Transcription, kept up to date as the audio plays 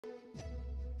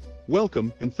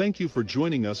Welcome and thank you for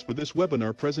joining us for this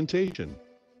webinar presentation.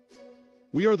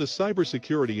 We are the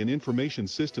Cybersecurity and Information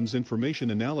Systems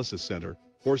Information Analysis Center,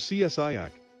 or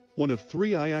CSIAC, one of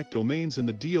 3 IAC domains in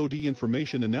the DoD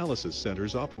Information Analysis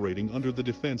Centers operating under the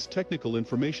Defense Technical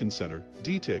Information Center,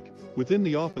 DTIC, within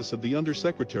the Office of the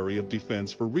Undersecretary of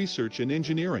Defense for Research and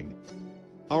Engineering.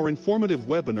 Our informative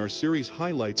webinar series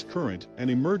highlights current and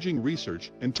emerging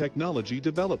research and technology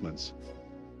developments.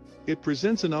 It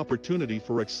presents an opportunity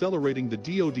for accelerating the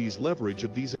DoD's leverage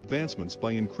of these advancements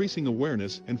by increasing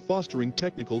awareness and fostering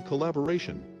technical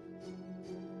collaboration.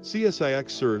 CSIAC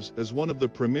serves as one of the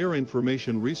premier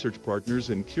information research partners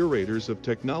and curators of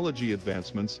technology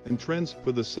advancements and trends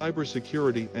for the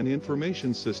cybersecurity and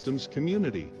information systems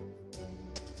community.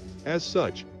 As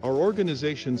such, our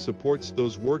organization supports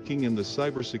those working in the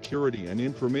cybersecurity and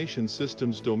information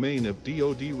systems domain of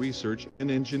DoD research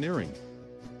and engineering.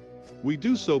 We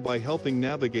do so by helping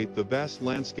navigate the vast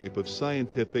landscape of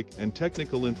scientific and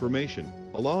technical information,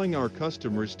 allowing our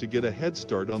customers to get a head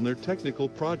start on their technical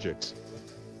projects.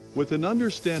 With an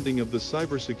understanding of the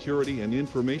cybersecurity and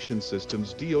information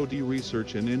systems DoD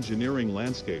research and engineering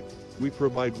landscape, we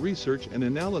provide research and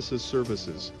analysis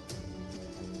services.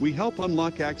 We help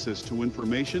unlock access to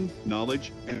information,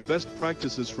 knowledge, and best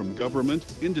practices from government,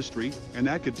 industry, and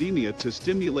academia to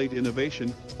stimulate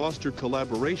innovation, foster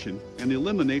collaboration, and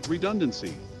eliminate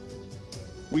redundancy.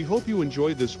 We hope you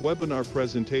enjoy this webinar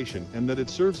presentation and that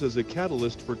it serves as a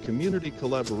catalyst for community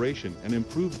collaboration and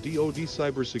improved DoD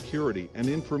cybersecurity and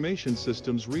information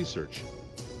systems research.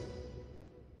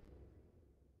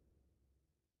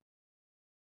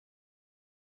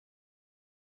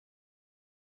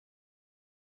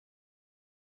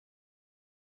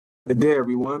 Good day,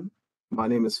 everyone. My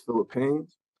name is Philip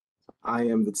Haynes. I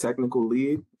am the technical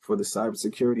lead for the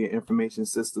Cybersecurity and Information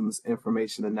Systems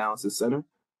Information Analysis Center.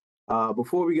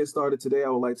 Before we get started today, I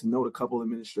would like to note a couple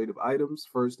administrative items.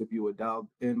 First, if you were dialed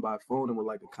in by phone and would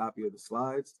like a copy of the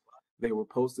slides, they were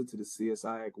posted to the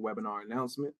CSIAC webinar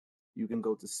announcement. You can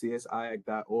go to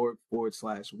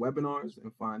csiac.org/webinars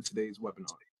and find today's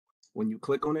webinar. When you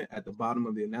click on it, at the bottom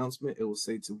of the announcement, it will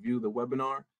say to view the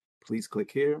webinar. Please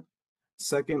click here.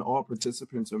 Second, all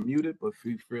participants are muted, but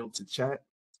feel free to chat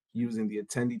using the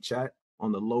attendee chat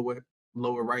on the lower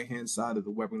right-hand side of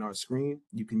the webinar screen.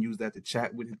 You can use that to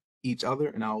chat with each other,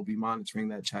 and I will be monitoring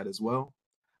that chat as well.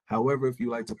 However, if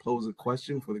you'd like to pose a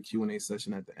question for the Q&A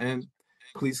session at the end,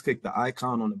 please click the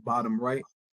icon on the bottom right,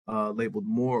 labeled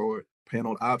More or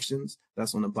Paneled Options.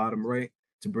 That's on the bottom right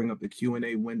to bring up the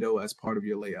Q&A window as part of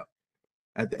your layout.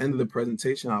 At the end of the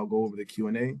presentation, I'll go over the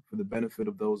Q&A. For the benefit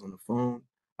of those on the phone,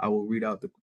 I will read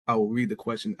the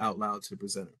question out loud to the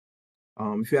presenter.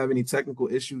 If you have any technical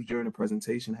issues during the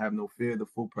presentation, have no fear. The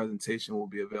full presentation will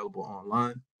be available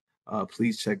online.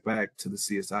 Please check back to the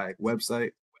CSIAC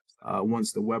website.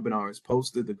 Once the webinar is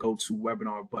posted, the Go To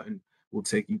Webinar button will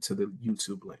take you to the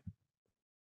YouTube link.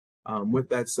 With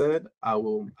that said, I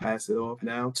will pass it off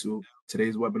now to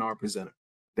today's webinar presenter.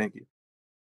 Thank you.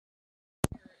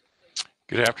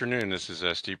 Good afternoon. This is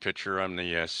Steve Pitcher. I'm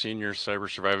the Senior Cyber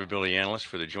Survivability Analyst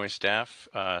for the Joint Staff.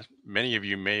 Many of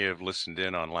you may have listened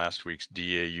in on last week's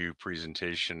DAU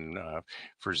presentation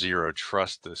for Zero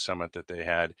Trust, the summit that they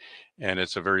had. And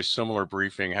it's a very similar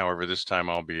briefing. However, this time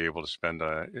I'll be able to spend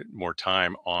more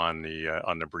time on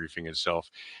the briefing itself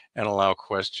and allow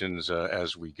questions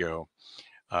as we go.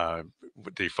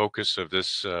 The focus of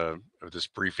this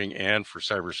briefing and for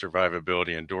Cyber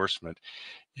Survivability Endorsement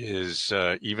is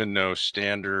even though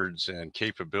standards and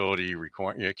capability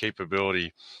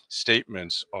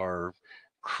statements are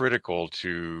critical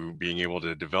to being able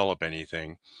to develop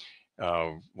anything,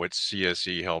 what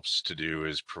CSE helps to do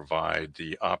is provide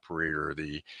the operator,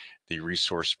 the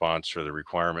resource sponsor, the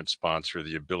requirement sponsor,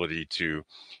 the ability to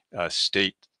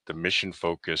state the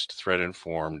mission-focused,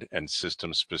 threat-informed, and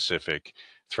system-specific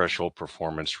threshold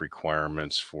performance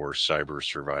requirements for cyber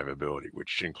survivability,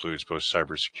 which includes both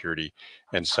cybersecurity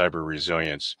and cyber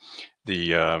resilience.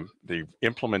 The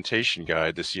implementation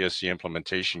guide, the CSE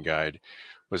implementation guide,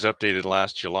 was updated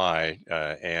last July,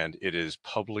 and it is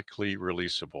publicly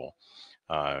releasable.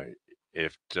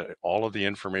 If all of the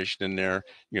information in there,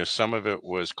 some of it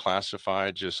was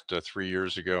classified just 3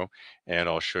 years ago, and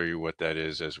I'll show you what that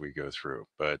is as we go through.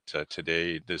 But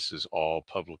today, this is all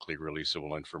publicly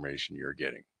releasable information you're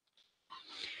getting.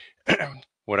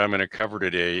 What I'm going to cover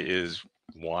today is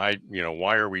why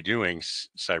are we doing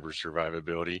cyber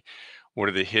survivability? What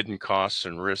are the hidden costs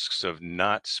and risks of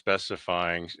not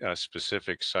specifying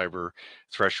specific cyber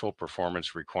threshold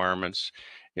performance requirements?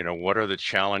 What are the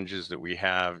challenges that we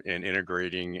have in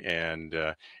integrating and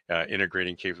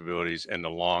integrating capabilities and the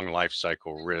long life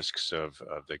cycle risks of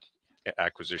the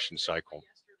acquisition cycle.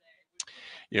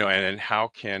 And how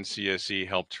can CSE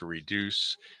help to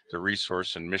reduce the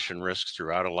resource and mission risks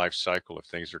throughout a life cycle if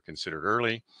things are considered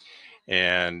early?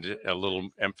 And a little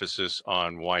emphasis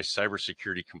on why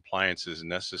cybersecurity compliance is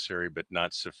necessary but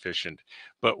not sufficient,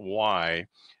 but why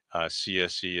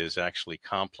CSE is actually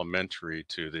complementary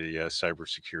to the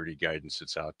cybersecurity guidance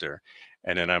that's out there.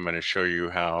 And then I'm going to show you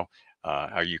how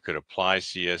you could apply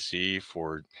CSE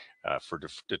for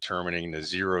determining the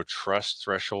zero trust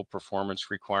threshold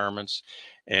performance requirements,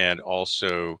 and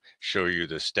also show you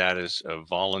the status of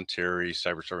voluntary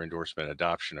cyber endorsement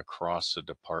adoption across the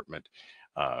department.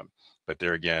 But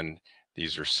there again,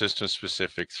 these are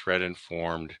system-specific,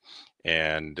 threat-informed,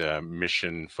 and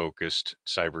mission-focused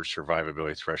cyber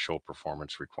survivability threshold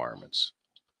performance requirements.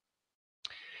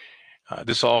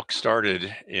 This all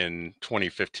started in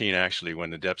 2015, actually,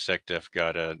 when the DepSecDef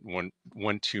got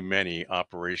one too many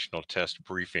operational test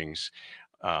briefings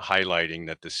highlighting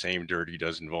that the same dirty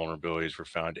dozen vulnerabilities were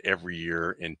found every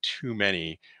year in too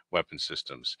many weapon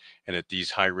systems, and that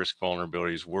these high-risk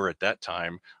vulnerabilities were at that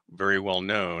time very well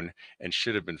known and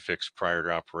should have been fixed prior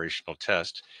to operational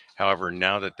test. However,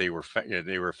 now that they were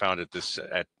found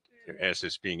as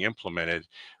it's being implemented,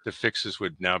 the fixes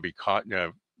would now be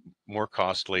more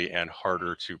costly and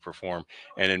harder to perform,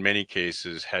 and in many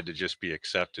cases had to just be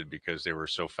accepted because they were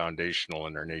so foundational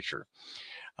in their nature.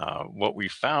 What we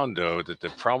found, though, that the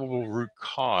probable root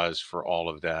cause for all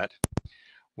of that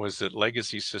was that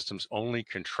legacy systems' only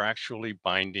contractually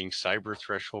binding cyber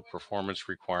threshold performance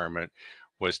requirement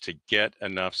was to get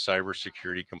enough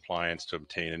cybersecurity compliance to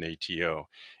obtain an ATO.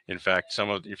 In fact,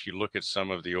 if you look at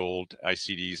some of the old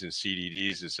ICDs and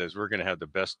CDDs, it says we're going to have the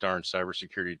best darn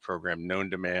cybersecurity program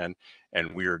known to man,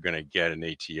 and we are going to get an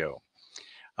ATO.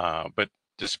 But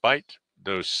despite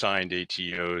those signed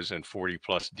ATOs and 40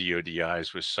 plus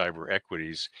DODIs with cyber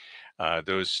equities,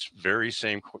 those very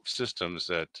same systems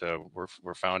that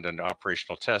were found in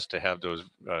operational tests to have those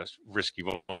risky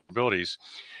vulnerabilities,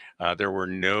 there were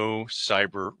no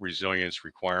cyber resilience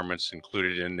requirements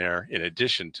included in there, in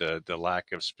addition to the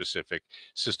lack of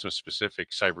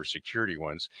system-specific cybersecurity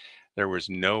ones. There was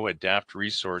no adapt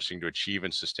resourcing to achieve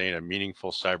and sustain a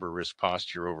meaningful cyber risk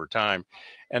posture over time,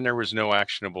 and there was no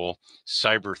actionable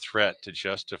cyber threat to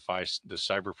justify the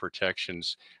cyber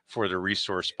protections for the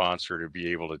resource sponsor to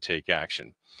be able to take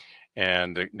action.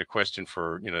 And the question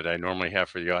that I normally have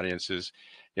for the audience is,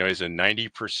 is a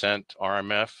 90%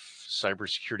 RMF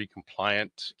cybersecurity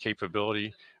compliant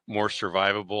capability more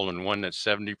survivable than one that's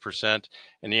 70%?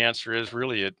 And the answer is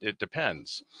really, it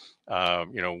depends.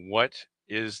 What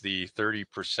is the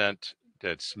 30%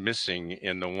 that's missing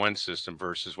in the one system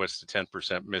versus what's the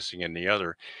 10% missing in the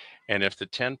other? And if the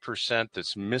 10%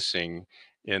 that's missing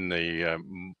in the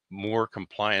more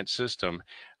compliant system,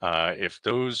 if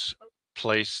those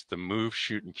place the move,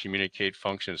 shoot, and communicate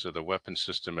functions of the weapon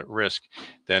system at risk,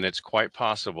 then it's quite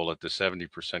possible that the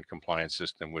 70% compliant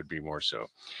system would be more so.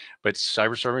 But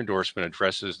Cyber Survivability Endorsement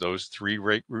addresses those three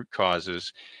root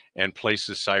causes and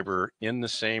places cyber in the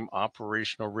same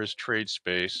operational risk trade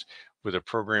space with a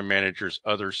program manager's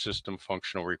other system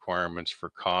functional requirements for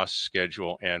cost,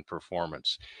 schedule, and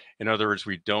performance. In other words,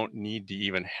 we don't need to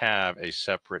even have a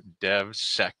separate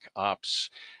DevSecOps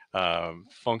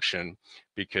function,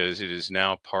 because it is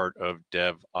now part of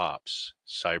DevOps.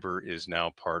 Cyber is now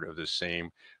part of the same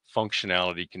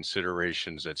functionality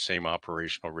considerations, that same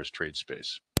operational risk trade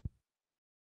space.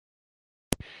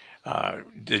 The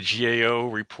GAO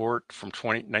report from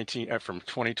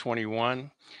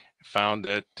 2021 found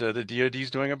that the DoD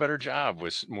is doing a better job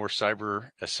with more cyber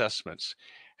assessments.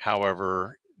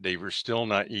 However, they were still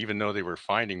not, even though they were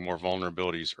finding more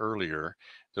vulnerabilities earlier,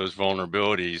 those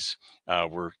vulnerabilities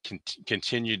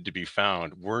continued to be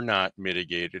found, were not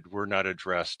mitigated, were not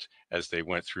addressed as they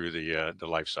went through the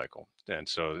life cycle, and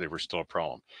so they were still a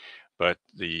problem. But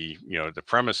the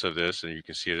premise of this, and you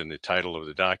can see it in the title of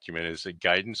the document, is that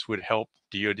guidance would help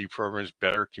DoD programs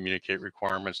better communicate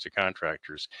requirements to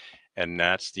contractors, and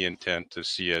that's the intent of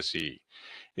CSE.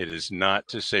 It is not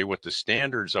to say what the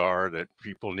standards are that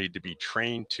people need to be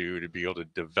trained to be able to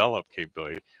develop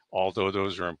capability, although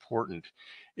those are important.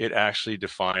 It actually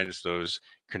defines those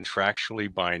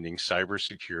contractually binding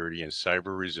cybersecurity and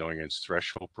cyber resilience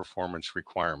threshold performance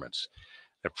requirements.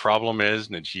 The problem is,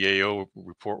 and the GAO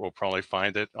report will probably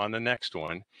find it on the next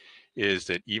one, is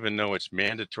that even though it's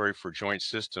mandatory for joint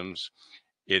systems,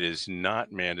 it is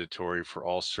not mandatory for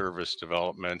all service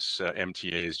developments,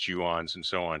 MTAs, JUONs, and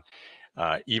so on.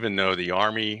 Even though the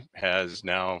Army has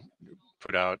now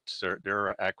put out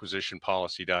their acquisition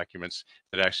policy documents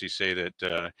that actually say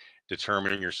that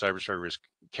determining your cybersecurity risk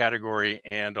category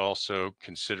and also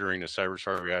considering the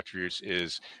cybersecurity attributes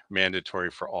is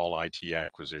mandatory for all IT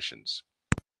acquisitions.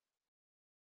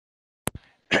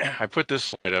 I put this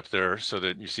slide up there so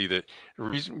that you see that the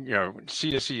reason,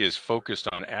 CSE is focused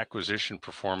on acquisition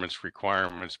performance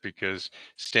requirements because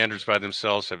standards by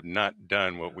themselves have not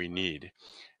done what we need.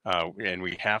 And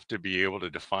we have to be able to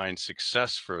define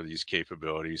success for these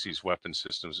capabilities, these weapon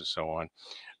systems and so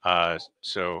on.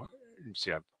 So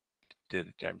see,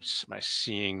 am I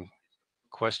seeing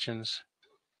questions?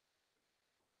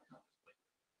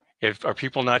 Are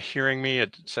people not hearing me?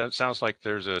 It sounds like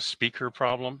there's a speaker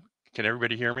problem. Can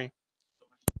everybody hear me?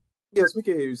 Yes, we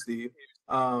can hear you, Steve.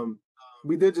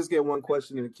 We did just get one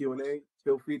question in the Q&A.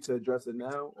 Feel free to address it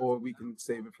now, or we can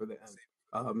save it for the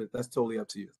end. That's totally up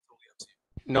to you.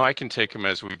 No, I can take them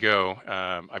as we go.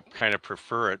 I kind of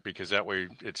prefer it because that way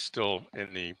it's still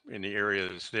in the area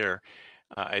that's there.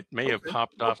 It may have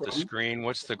popped off the screen.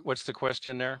 What's the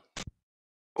question there?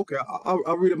 Okay,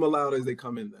 I'll read them aloud as they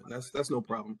come in then. That's no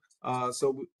problem.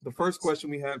 So the first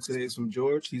question we have today is from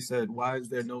George. He said, why is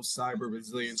there no cyber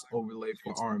resilience overlay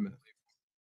for RMF?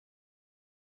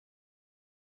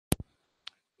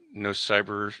 No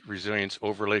cyber resilience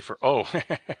overlay for,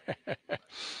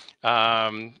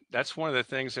 that's one of the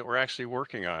things that we're actually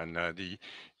working on. The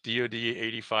DoD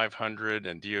 8500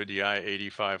 and DoDI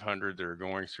 8500, they're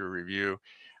going through review.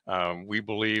 We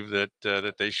believe that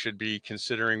that they should be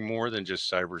considering more than just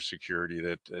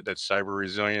cybersecurity, that cyber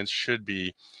resilience should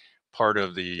be part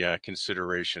of the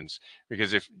considerations,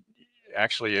 because if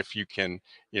you can,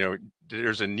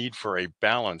 there's a need for a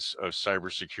balance of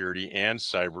cybersecurity and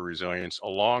cyber resilience,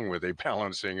 along with a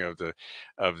balancing of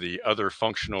the other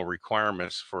functional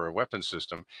requirements for a weapon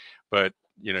system. But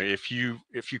if you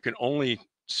can only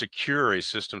secure a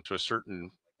system to a certain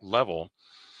level,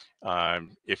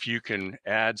 if you can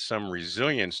add some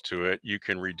resilience to it, you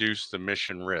can reduce the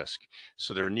mission risk.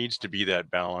 So there needs to be that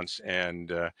balance,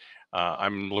 and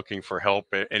I'm looking for help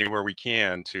anywhere we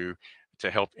can to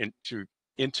help to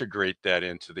integrate that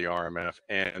into the RMF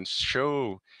and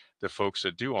show the folks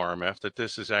that do RMF that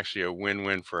this is actually a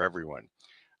win-win for everyone.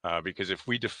 Because if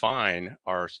we define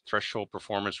our threshold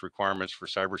performance requirements for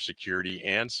cybersecurity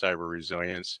and cyber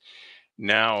resilience,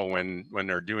 now when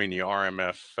they're doing the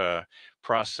RMF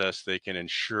process, they can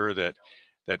ensure that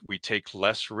we take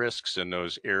less risks in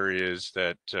those areas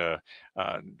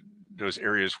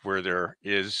where there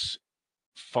is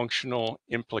functional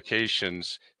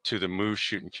implications to the move,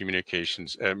 shoot, and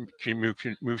communications,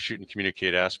 move, shoot, and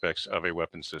communicate aspects of a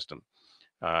weapon system.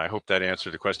 I hope that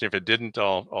answered the question. If it didn't,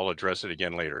 I'll address it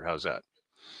again later. How's that?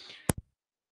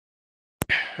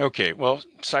 Okay, well,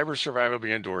 Cyber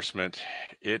Survivability Endorsement,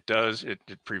 its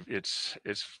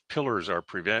pillars are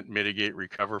prevent, mitigate,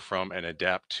 recover from, and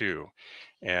adapt to.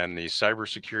 And the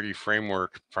cybersecurity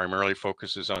framework primarily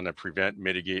focuses on the prevent,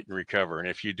 mitigate, and recover. And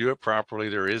if you do it properly,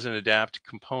 there is an adapt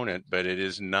component, but it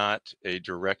is not a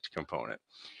direct component.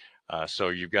 So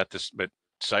you've got this, but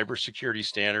cybersecurity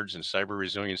standards and cyber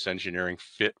resilience engineering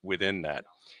fit within that.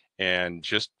 And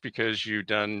just because you've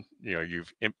done,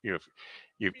 you've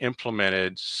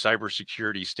implemented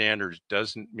cybersecurity standards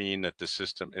doesn't mean that the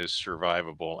system is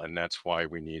survivable, and that's why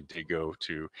we need to go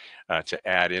to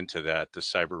add into that the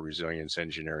cyber resilience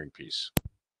engineering piece.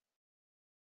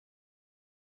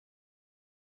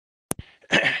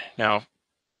 Now,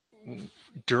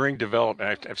 during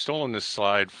development, I've stolen this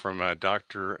slide from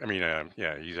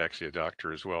he's actually a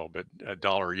doctor as well, but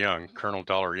Colonel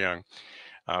Dollar Young.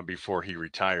 Before he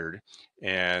retired.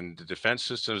 And the Defense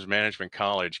Systems Management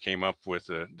College came up with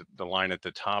the line at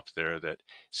the top there that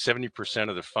 70%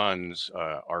 of the funds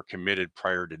are committed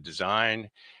prior to design,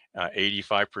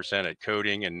 85% at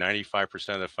coding, and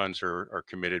 95% of the funds are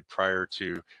committed prior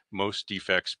to most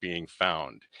defects being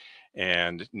found.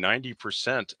 And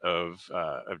 90% of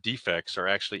defects are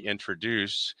actually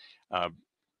introduced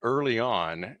early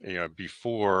on,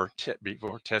 before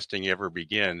testing ever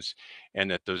begins,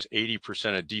 and that those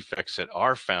 80% of defects that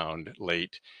are found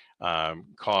late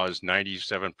cause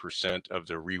 97% of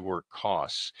the rework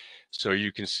costs. So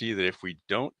you can see that if we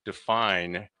don't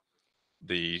define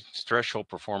the threshold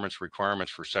performance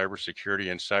requirements for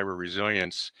cybersecurity and cyber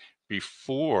resilience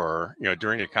before,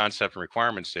 during the concept and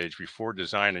requirement stage, before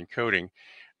design and coding,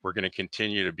 we're going to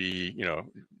continue to be,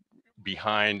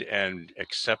 behind and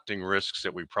accepting risks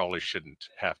that we probably shouldn't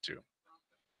have to.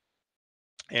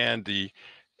 And the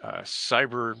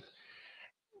cyber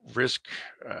risk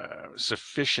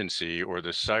sufficiency, or the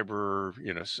cybersecurity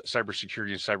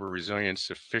and cyber resilience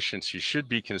sufficiency, should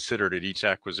be considered at each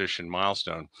acquisition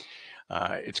milestone.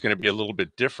 It's going to be a little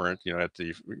bit different,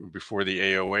 before the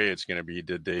AOA. It's going to be,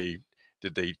 did they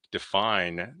Did they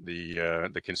define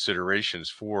the considerations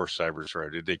for cyber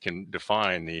threat? Did they can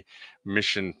define the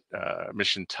mission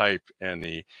type and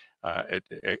the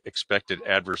expected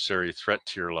adversary threat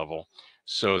tier level,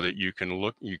 so that you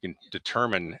can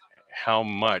determine how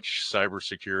much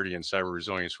cybersecurity and cyber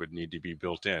resilience would need to be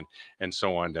built in, and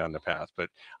so on down the path. But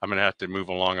I'm going to have to move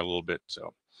along a little bit.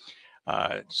 So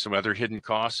some other hidden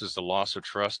costs is the loss of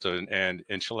trust and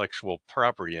intellectual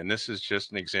property. And this is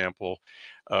just an example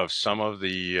of some of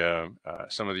the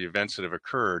events that have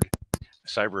occurred,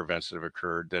 cyber events that have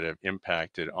occurred, that have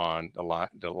impacted on the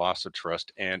loss of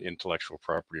trust and intellectual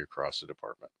property across the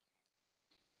department.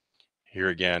 Here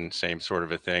again, same sort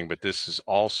of a thing, but this is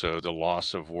also the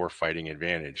loss of warfighting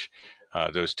advantage.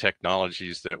 Those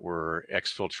technologies that were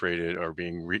exfiltrated are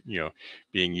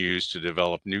being used to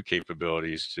develop new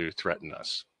capabilities to threaten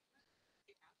us.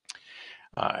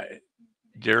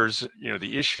 There's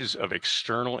the issues of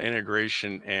external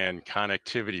integration and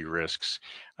connectivity risks.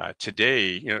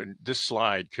 Today, this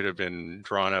slide could have been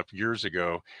drawn up years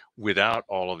ago without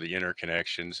all of the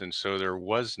interconnections, and so there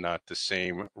was not the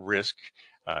same risk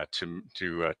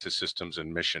to systems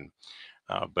and mission.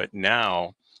 But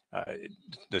now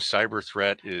the cyber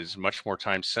threat is much more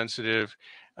time sensitive,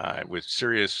 with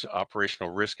serious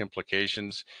operational risk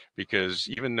implications, because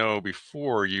even though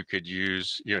before you could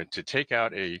use, to take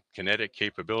out a kinetic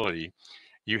capability,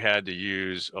 you had to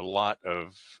use a lot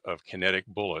of kinetic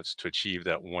bullets to achieve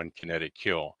that one kinetic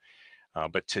kill.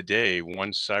 But today,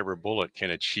 one cyber bullet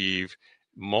can achieve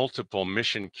multiple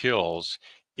mission kills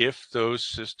if those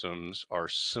systems are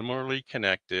similarly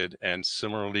connected and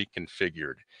similarly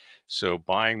configured. So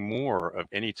buying more of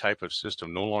any type of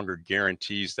system no longer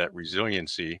guarantees that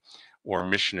resiliency or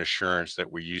mission assurance that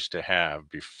we used to have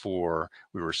before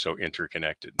we were so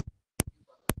interconnected.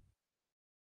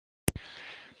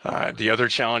 The other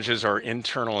challenges are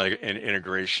internal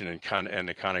integration and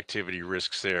the connectivity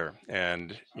risks there.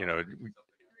 And,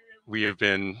 we have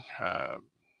been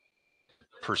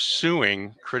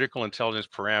pursuing critical intelligence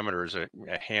parameters,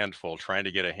 a handful, trying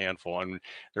to get a handful, and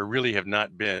there really have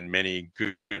not been many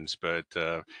good ones, but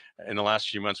in the last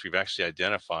few months, we've actually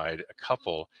identified a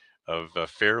couple of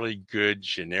fairly good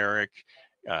generic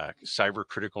cyber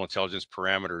critical intelligence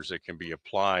parameters that can be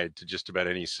applied to just about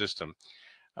any system.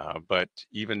 But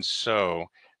even so,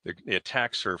 the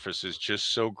attack surface is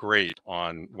just so great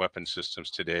on weapon systems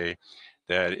today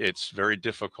that it's very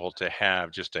difficult to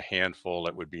have just a handful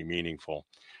that would be meaningful,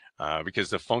 because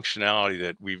the functionality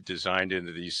that we've designed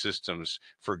into these systems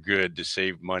for good, to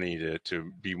save money,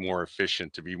 to be more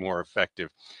efficient, to be more effective,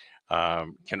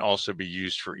 can also be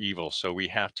used for evil. So we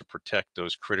have to protect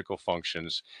those critical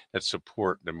functions that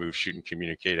support the move, shoot, and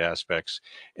communicate aspects.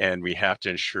 And we have to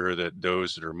ensure that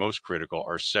those that are most critical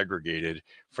are segregated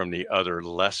from the other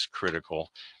less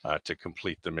critical to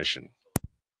complete the mission.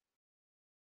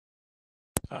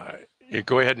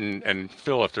 Go ahead and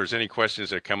Phil, if there's any questions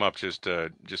that come up, just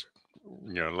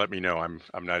let me know.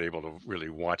 I'm not able to really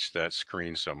watch that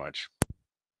screen so much.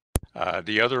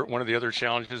 One of the other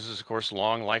challenges is, of course,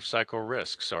 long life cycle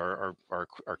risks. Our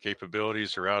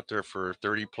capabilities are out there for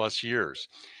 30 plus years.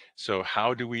 So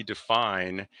how do we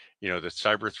define, the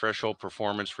cyber threshold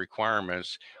performance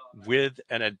requirements with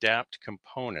an adapt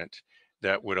component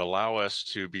that would allow us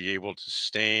to be able to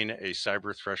sustain a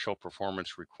cyber threshold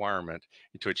performance requirement,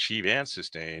 to achieve and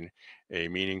sustain a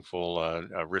meaningful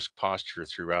risk posture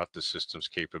throughout the system's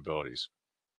capabilities?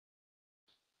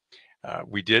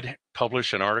 We did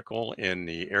publish an article in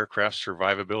the Aircraft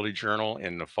Survivability Journal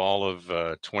in the fall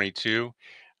of 22.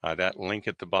 That link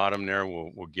at the bottom there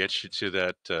will get you to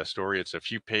that story. It's a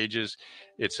few pages.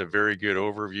 It's a very good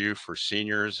overview for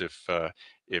seniors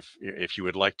if you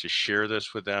would like to share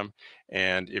this with them,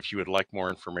 and if you would like more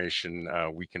information,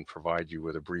 we can provide you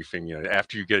with a briefing.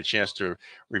 After you get a chance to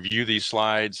review these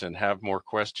slides and have more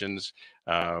questions,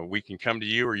 we can come to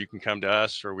you, or you can come to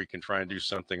us, or we can try and do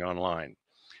something online.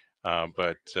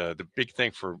 But the big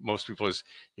thing for most people is,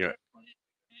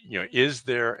 is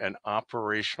there an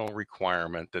operational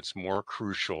requirement that's more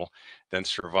crucial than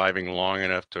surviving long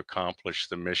enough to accomplish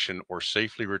the mission or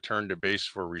safely return to base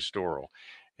for restoral?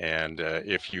 And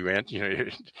if you,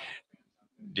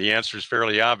 the answer is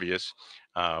fairly obvious,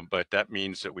 but that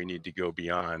means that we need to go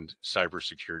beyond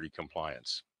cybersecurity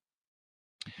compliance.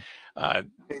 Hey,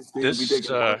 Steve,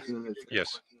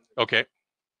 yes, okay,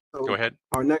 so go ahead.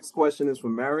 Our next question is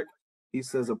from Merrick. He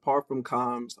says, apart from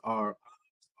comms, are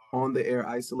on-the-air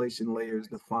isolation layers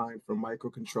defined for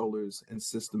microcontrollers and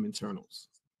system internals?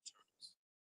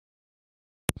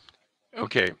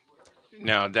 Okay,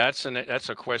 now that's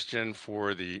a question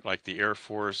for the Air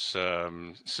Force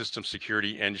System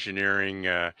Security Engineering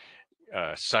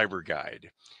Cyber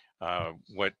Guide.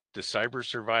 What the Cyber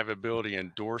Survivability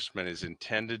Endorsement is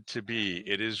intended to be,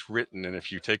 it is written, and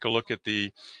if you take a look at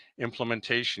the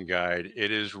implementation guide,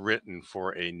 it is written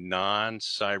for a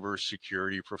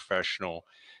non-cybersecurity professional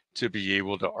to be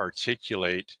able to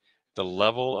articulate the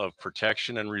level of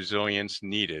protection and resilience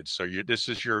needed. So this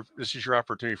is your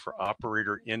opportunity for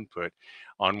operator input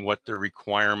on what the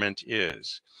requirement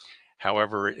is.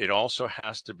 However, it also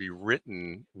has to be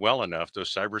written well enough.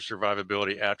 Those cyber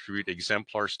survivability attribute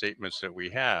exemplar statements that we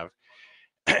have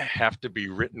to be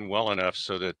written well enough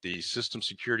so that the system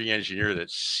security engineer that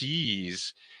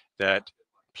sees that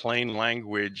plain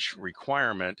language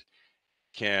requirement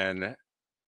can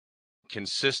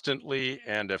consistently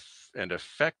and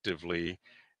effectively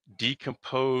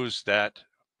decompose that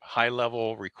high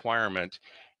level requirement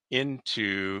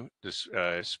into this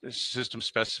system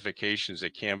specifications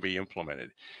that can be implemented.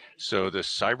 So the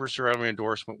Cyber Survivability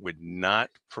Endorsement would not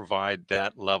provide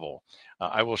that level.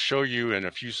 I will show you in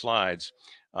a few slides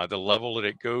the level that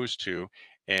it goes to,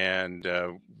 and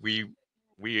we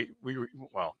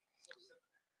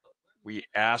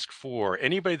ask for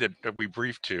anybody that we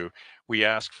brief to, we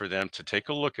ask for them to take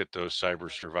a look at those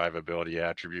cyber survivability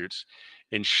attributes,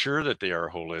 ensure that they are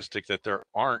holistic, that there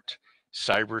aren't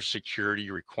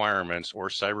cybersecurity requirements or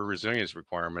cyber resilience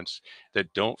requirements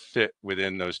that don't fit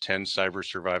within those 10 cyber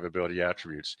survivability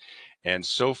attributes. And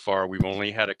so far, we've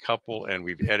only had a couple, and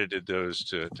we've edited those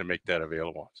to make that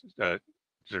available. Is there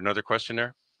another question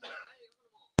there?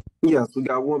 Yes, we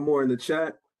got one more in the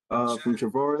chat from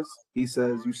Travaris. He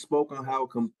says, you spoke on how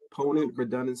component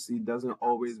redundancy doesn't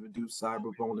always reduce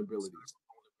cyber vulnerabilities.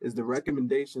 Is the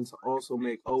recommendation to also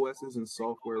make OSs and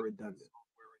software redundant?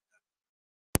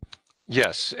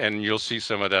 Yes, and you'll see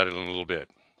some of that in a little bit.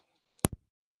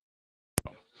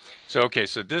 So, okay,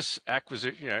 so this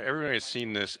acquisition, everybody has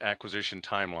seen this acquisition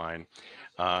timeline,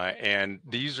 and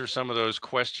these are some of those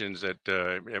questions that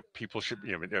people should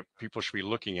be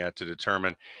looking at to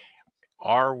determine: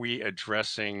 are we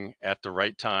addressing at the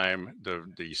right time the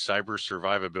cyber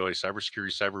survivability,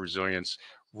 cybersecurity, cyber resilience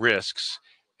risks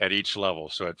at each level?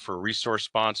 So for a resource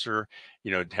sponsor,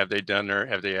 have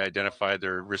they identified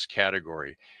their risk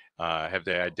category? Have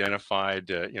they identified,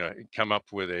 come up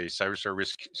with a cyber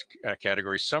risk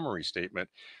category summary statement,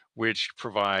 which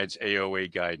provides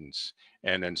AOA guidance,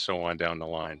 and then so on down the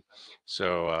line.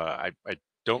 So I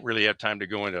don't really have time to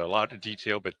go into a lot of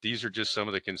detail, but these are just some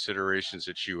of the considerations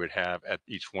that you would have at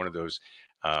each one of those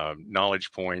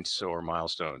knowledge points or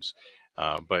milestones.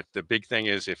 But the big thing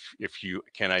is if you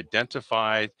can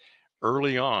identify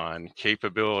early on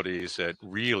capabilities that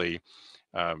really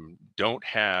don't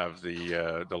have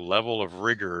the level of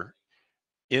rigor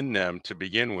in them to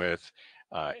begin with,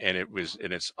 and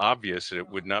it's obvious that it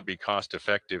would not be cost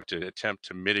effective to attempt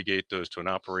to mitigate those to an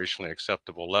operationally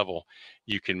acceptable level,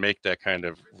 you can make that kind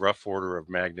of rough order of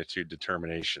magnitude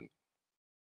determination.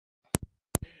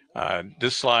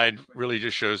 This slide really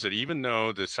just shows that even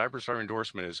though the Cyber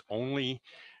Endorsement is only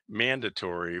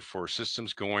mandatory for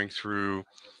systems going through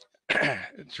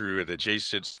through the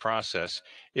JSIDS process,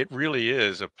 it really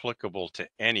is applicable to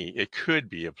any. It could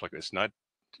be applicable.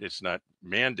 It's not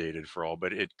mandated for all,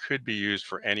 but it could be used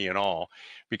for any and all,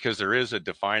 because there is a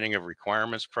defining of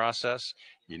requirements process.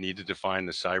 You need to define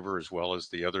the cyber as well as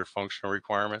the other functional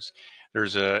requirements.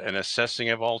 There's an assessing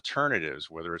of alternatives,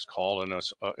 whether it's called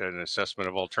an assessment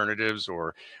of alternatives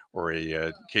or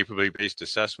a capability-based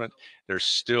assessment. There's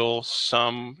still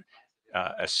some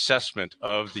assessment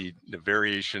of the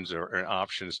variations or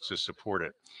options to support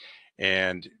it.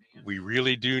 And we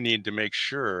really do need to make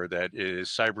sure that it is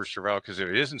cyber survival, because if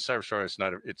it isn't cyber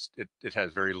survival, it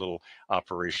has very little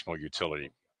operational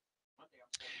utility.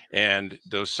 And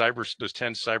those 10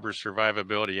 cyber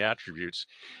survivability attributes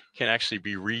can actually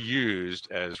be reused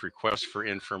as requests for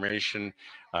information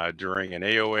during an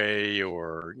AOA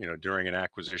or during an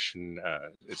acquisition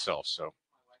itself. So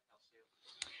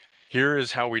here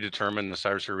is how we determine the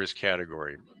cyber risk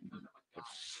category.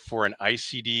 For an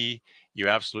ICD, you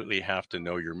absolutely have to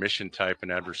know your mission type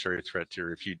and adversary threat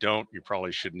tier. If you don't, you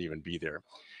probably shouldn't even be there.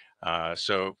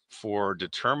 So for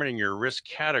determining your risk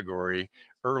category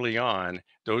early on,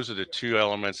 those are the two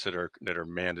elements that are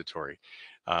mandatory.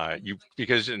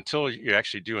 Because until you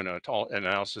actually do an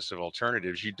analysis of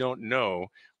alternatives, you don't know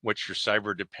what your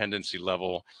cyber dependency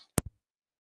level,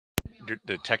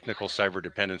 the technical cyber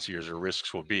dependencies or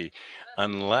risks will be,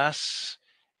 unless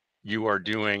you are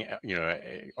doing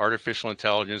artificial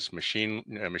intelligence, machine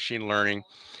learning,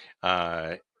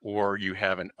 or you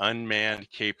have an unmanned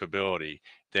capability.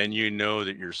 Then you know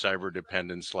that your cyber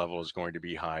dependence level is going to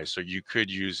be high. So you could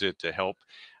use it to help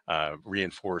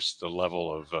reinforce the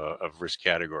level of risk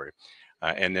category.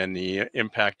 And then the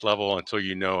impact level, until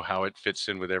you know how it fits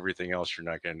in with everything else, you're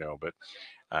not going to know. But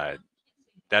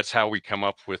that's how we come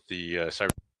up with the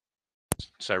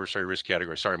cybersecurity risk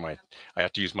category. Sorry, I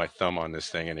have to use my thumb on this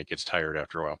thing and it gets tired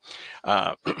after a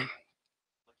while.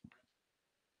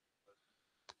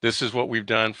 This is what we've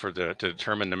done to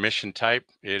determine the mission type.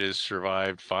 It has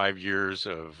survived 5 years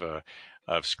of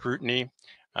scrutiny,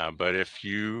 but if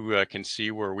you can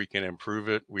see where we can improve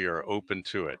it, we are open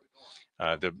to it.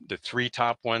 The three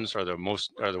top ones are the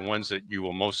ones that you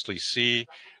will mostly see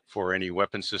for any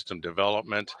weapon system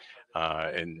development,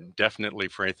 and definitely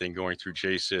for anything going through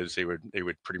JSIDs, they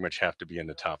would pretty much have to be in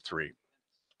the top three.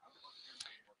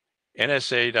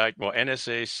 NSA,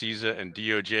 CISA, and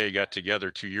DOJ got together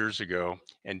 2 years ago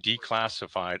and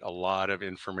declassified a lot of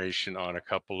information on a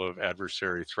couple of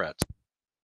adversary threats.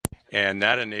 And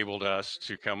that enabled us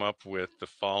to come up with the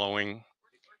following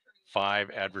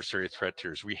 5 adversary threat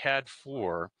tiers. We had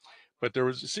 4, but there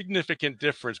was a significant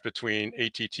difference between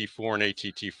ATT4 and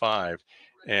ATT5,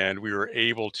 and we were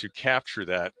able to capture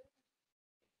that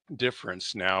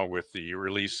difference now with the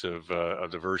release of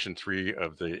the version 3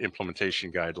 of the implementation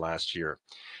guide last year.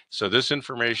 So this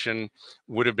information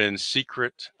would have been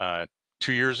secret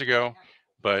 2 years ago,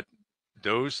 but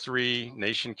those 3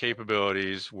 nation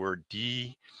capabilities were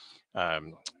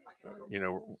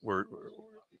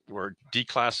were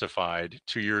declassified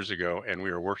 2 years ago, and we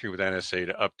are working with NSA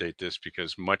to update this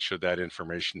because much of that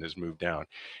information has moved down.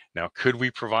 Now, could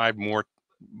we provide more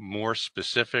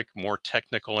specific, more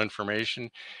technical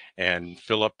information and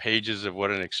fill up pages of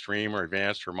what an extreme or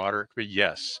advanced or moderate could be?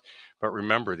 Yes. But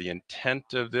remember, the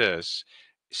intent of this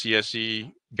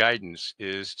CSE guidance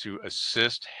is to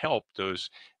help those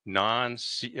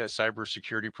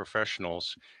non-cybersecurity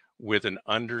professionals with an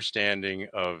understanding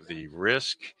of the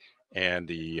risk and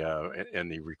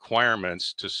the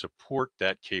requirements to support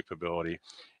that capability.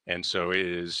 And so it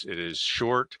is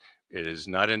short. It is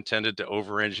not intended to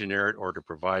over-engineer it or to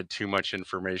provide too much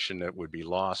information that would be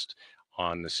lost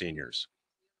on the seniors.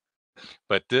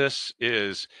 But this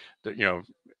is,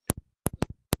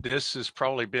 this has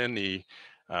probably been the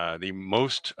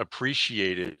most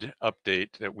appreciated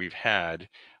update that we've had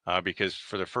because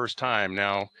for the first time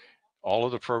now, all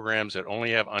of the programs that only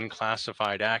have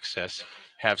unclassified access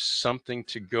have something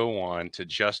to go on to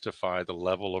justify the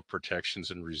level of protections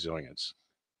and resilience.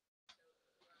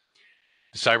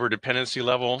 The cyber dependency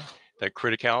level, that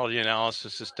criticality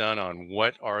analysis is done on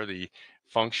what are the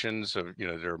functions of,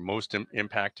 that are most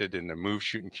impacted in the move,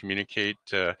 shoot, and communicate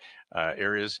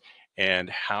areas, and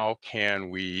how can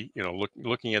we,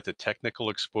 looking at the technical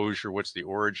exposure, what's the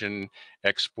origin,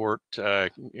 export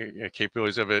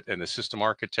capabilities of it, and the system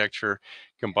architecture,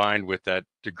 combined with that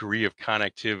degree of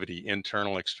connectivity,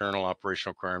 internal, external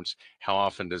operational requirements, how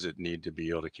often does it need to be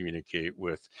able to communicate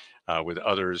with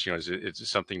others? It's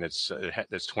something that's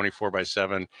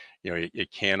 24/7.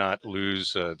 It cannot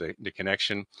lose the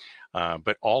connection.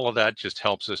 But all of that just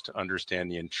helps us to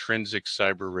understand the intrinsic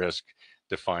cyber risk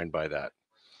defined by that.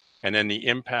 And then the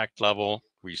impact level,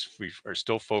 we are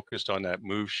still focused on that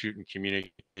move, shoot, and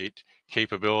communicate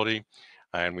capability.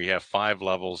 And we have 5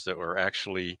 levels that were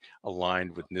actually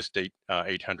aligned with NIST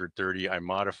 830. I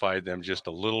modified them just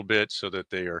a little bit so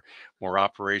that they are more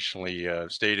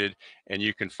operationally stated, and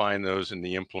you can find those in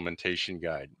the implementation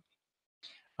guide.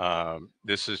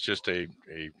 This is just a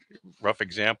rough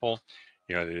example.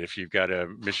 If you've got a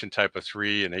mission type of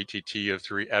 3, an ATT of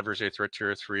 3, adversary threat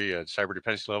tier of 3, a cyber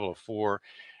dependency level of 4,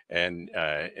 and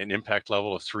an impact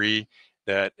level of 3,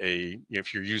 that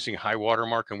if you're using high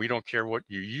watermark, and we don't care what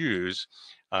you use,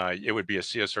 it would be a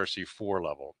CSRC 4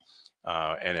 level.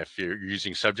 And if you're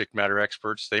using subject matter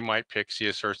experts, they might pick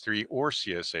CSR 3 or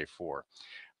CSA 4.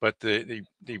 But the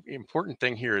important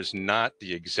thing here is not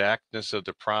the exactness of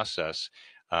the process,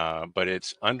 but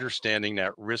it's understanding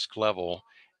that risk level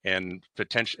and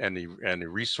potential and the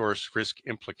resource risk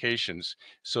implications,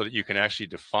 so that you can actually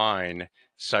define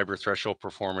cyber threshold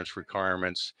performance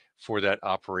requirements for that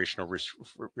operational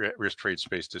risk trade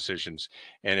space decisions.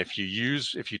 And if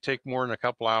you take more than a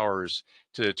couple hours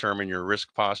to determine your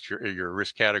risk posture or your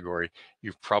risk category,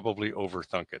 you've probably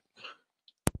overthunk it.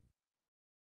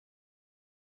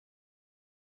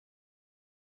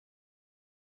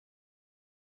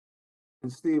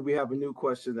 And Steve, we have a new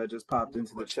question that just popped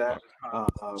into the chat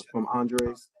from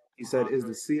Andres. He said, is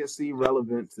the CSE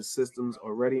relevant to systems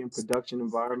already in production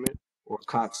environment or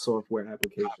COTS software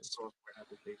applications?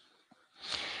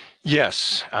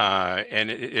 Yes, and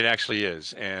it actually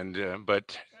is. And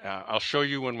but I'll show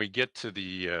you when we get to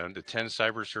the 10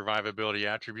 cyber survivability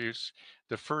attributes.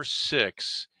 The first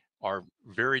 6 are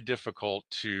very difficult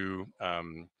to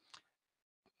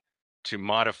to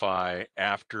modify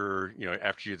after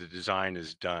after the design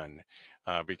is done,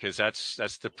 because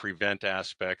that's the prevent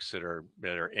aspects that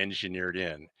are engineered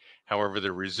in. However,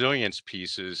 the resilience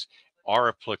pieces are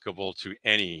applicable to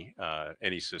any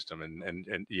system,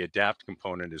 and the adapt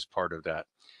component is part of that.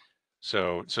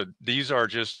 So these are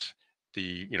just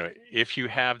the, if you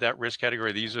have that risk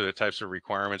category, these are the types of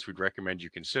requirements we'd recommend you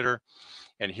consider.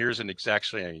 And here's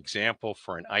actually an example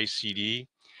for an ICD.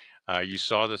 You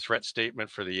saw the threat statement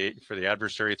for the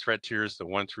adversary threat tiers, the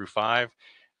 1 through 5.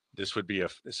 This would be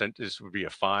a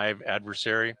 5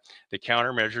 adversary. The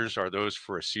countermeasures are those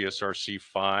for a CSRC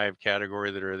 5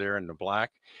 category that are there in the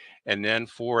black. And then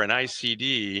for an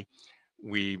ICD,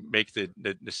 we make the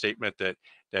statement that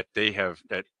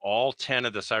all 10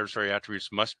 of the cybersecurity attributes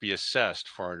must be assessed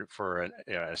for an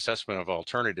assessment of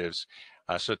alternatives,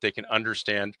 so that they can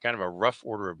understand kind of a rough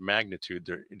order of magnitude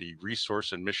the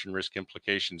resource and mission risk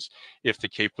implications if the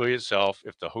capability itself,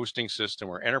 if the hosting system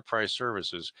or enterprise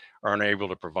services are unable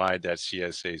to provide that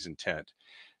CSA's intent.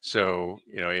 So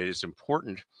it is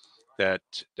important that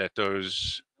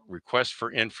those requests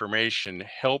for information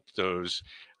help those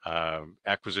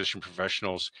acquisition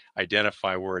professionals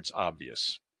identify where it's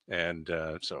obvious. And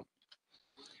so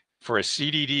for a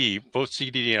CDD, both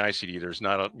CDD and ICD, there's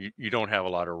not you don't have a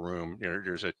lot of room.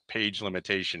 There's a page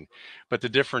limitation. But the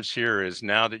difference here is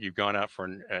now that you've gone out for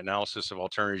an analysis of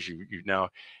alternatives, you now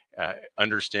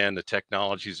understand the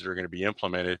technologies that are going to be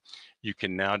implemented. You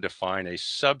can now define a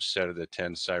subset of the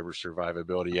 10 cyber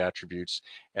survivability attributes,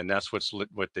 and that's what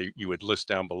you would list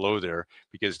down below there,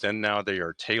 because then now they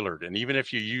are tailored. And even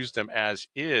if you use them as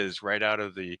is right out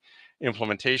of the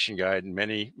implementation guide, and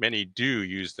many do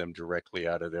use them directly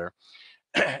out of there,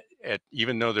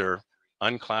 even though they're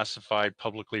unclassified,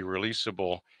 publicly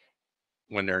releasable,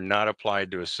 when they're not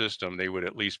applied to a system, they would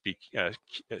at least be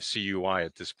CUI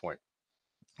at this point.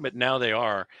 But now they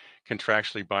are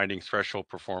contractually binding threshold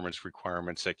performance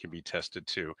requirements that can be tested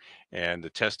too. And the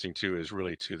testing too is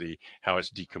really to how it's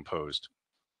decomposed.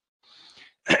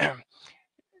 Like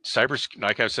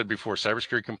I've said before,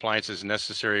 cybersecurity compliance is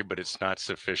necessary, but it's not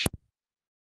sufficient.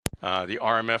 The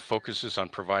RMF focuses on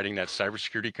providing that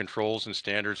cybersecurity controls and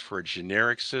standards for a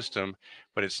generic system,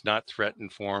 but it's not threat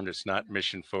informed, it's not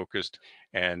mission focused,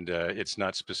 and it's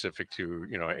not specific to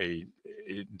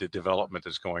the development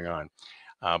that's going on.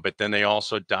 But then they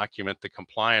also document the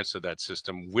compliance of that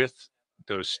system with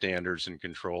those standards and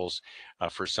controls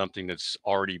for something that's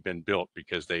already been built,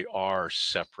 because they are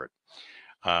separate.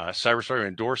 Cyber Survivability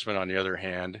Endorsement, on the other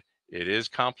hand, it is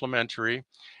complementary,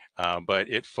 but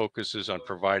it focuses on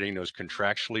providing those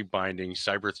contractually binding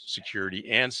cybersecurity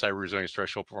and cyber resilience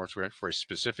threshold performance for a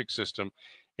specific system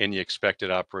in the expected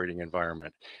operating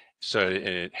environment. So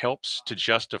it helps to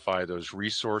justify those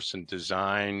resource and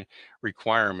design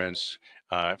requirements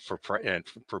for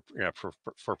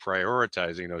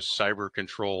prioritizing those cyber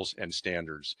controls and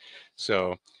standards.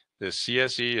 So the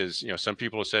CSE is, some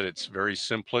people have said it's very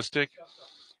simplistic.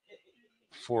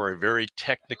 For a very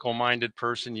technical minded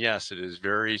person, yes, it is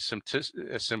very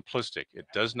simplistic. It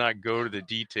does not go to the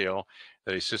detail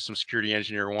that a system security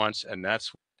engineer wants, and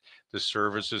that's what the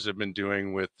services have been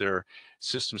doing with their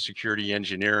system security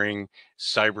engineering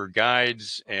cyber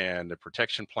guides and the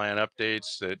protection plan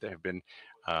updates that have been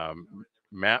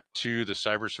mapped to the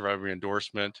Cyber Survivability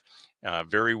Endorsement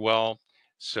very well.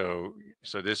 So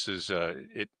this is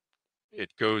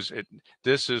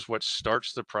this is what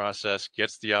starts the process,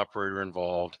 gets the operator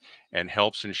involved, and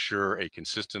helps ensure a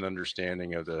consistent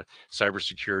understanding of the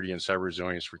cybersecurity and cyber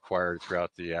resilience required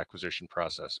throughout the acquisition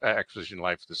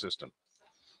life of the system.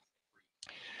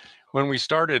 When we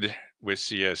started with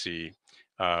CSE,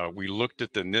 we looked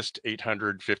at the NIST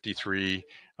 853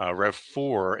 Rev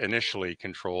 4 initially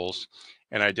controls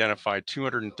and identified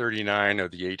 239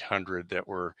 of the 800 that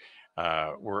were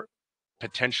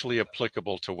potentially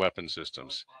applicable to weapon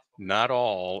systems. Not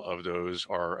all of those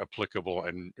are applicable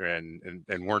and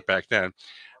weren't back then,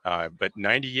 but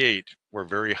 98 were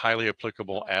very highly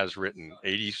applicable as written.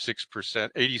 86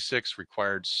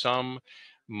 required some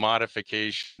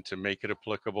modification to make it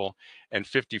applicable, and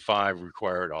 55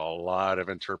 required a lot of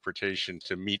interpretation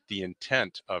to meet the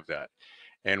intent of that.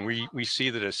 And we see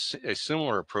that a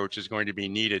similar approach is going to be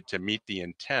needed to meet the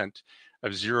intent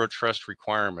of zero trust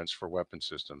requirements for weapon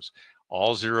systems.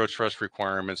 All zero trust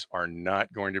requirements are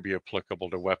not going to be applicable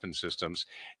to weapon systems,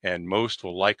 and most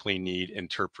will likely need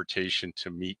interpretation to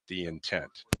meet the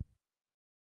intent.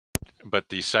 But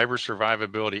the Cyber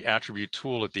Survivability Attribute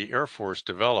tool that the Air Force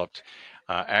developed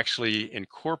actually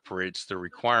incorporates the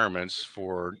requirements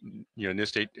for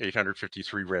NIST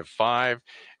 853 Rev 5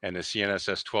 and the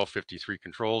CNSS 1253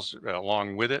 controls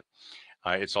along with it.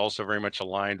 It's also very much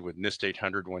aligned with NIST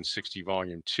 800-160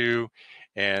 Volume 2,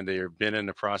 and they have been in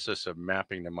the process of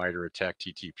mapping the MITRE ATT&CK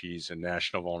TTPs and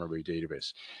National Vulnerability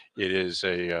Database. It is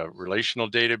a relational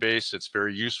database. It's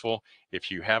very useful. If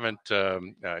you haven't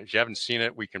seen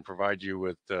it, we can provide you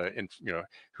with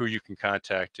who you can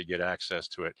contact to get access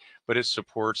to it. But it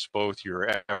supports both your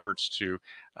efforts to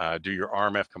do your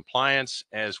RMF compliance,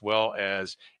 as well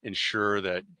as ensure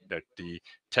that the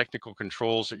technical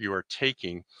controls that you are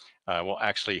taking will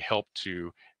actually help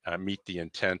to meet the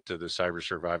intent of the cyber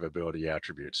survivability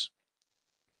attributes.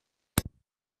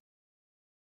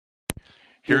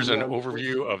 Here's an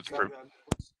overview of the,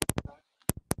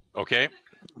 okay.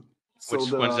 So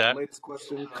the latest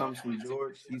question comes from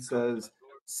George. He says,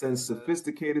 since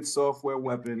sophisticated software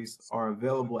weapons are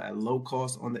available at low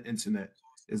cost on the internet,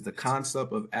 is the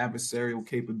concept of adversarial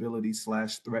capability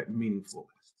 / threat meaningful?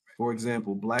 For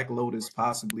example, Black Lotus,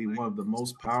 possibly one of the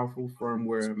most powerful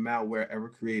firmware and malware ever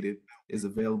created, is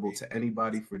available to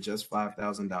anybody for just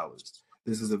 $5,000.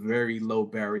 This is a very low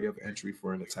barrier of entry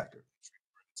for an attacker.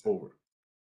 Over.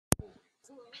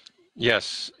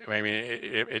 Yes, I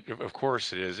mean, of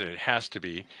course it is. It has to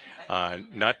be.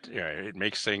 It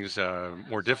makes things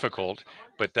more difficult,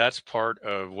 but that's part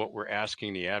of what we're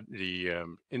asking the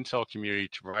Intel community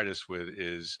to provide us with,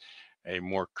 is a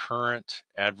more current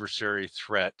adversary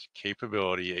threat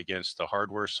capability against the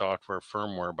hardware, software,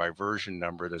 firmware by version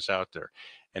number that's out there.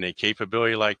 And a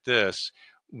capability like this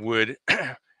would,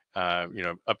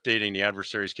 updating the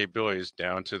adversary's capabilities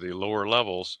down to the lower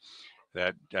levels,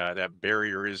 that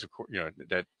barrier is,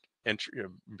 that entry,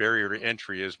 barrier to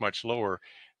entry is much lower.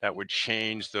 That would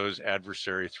change those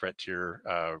adversary threat tier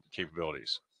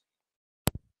capabilities.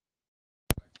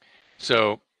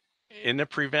 So in the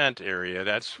prevent area,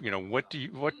 that's,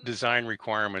 what design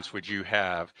requirements would you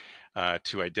have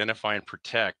to identify and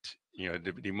protect,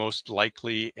 the most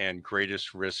likely and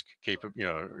greatest risk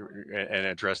and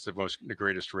address the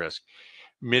greatest risk?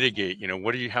 Mitigate,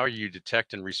 how you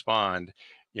detect and respond,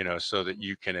 so that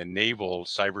you can enable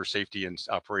cyber safety and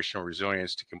operational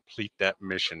resilience to complete that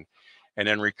mission. And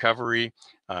then recovery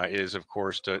is, of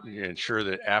course, to ensure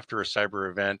that after a cyber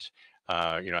event,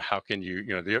 how can you,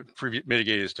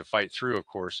 mitigate is to fight through, of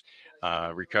course.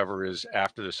 Recover is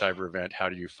after the cyber event, how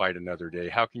do you fight another day?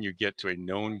 How can you get to a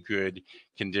known good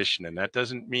condition? And that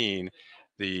doesn't mean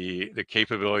the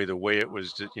capability, the way it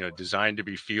was, designed to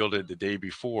be fielded the day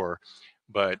before.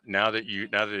 But now that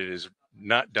it is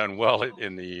not done well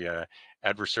in the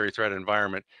adversary threat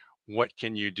environment, what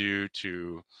can you do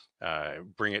to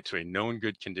bring it to a known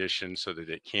good condition so that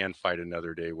it can fight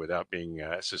another day without being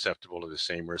susceptible to the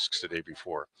same risks the day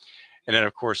before? And then,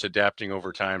 of course, adapting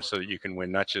over time so that you can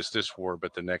win not just this war,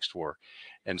 but the next war.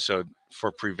 And so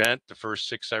for prevent, the first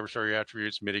 6 cybersecurity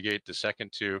attributes; mitigate, the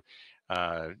second 2,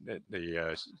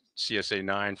 the CSA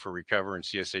 9 for recover, and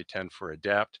CSA 10 for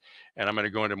adapt. And I'm going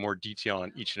to go into more detail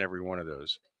on each and every one of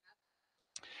those.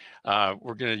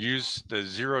 We're going to use the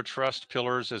zero trust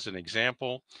pillars as an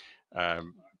example,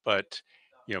 but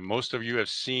most of you have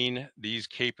seen these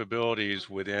capabilities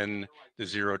within the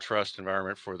zero trust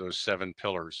environment for those 7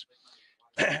 pillars.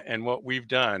 And what we've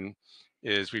done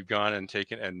is we've gone and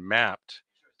taken and mapped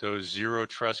those zero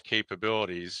trust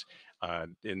capabilities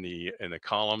in the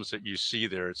columns that you see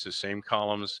there. It's the same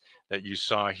columns that you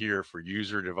saw here for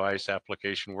user, device,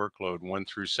 application, workload 1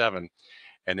 through 7.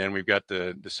 And then we've got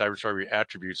the cybersecurity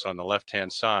attributes on the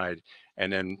left-hand side,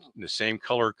 and then the same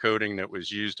color coding that was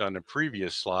used on the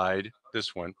previous slide,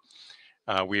 this one,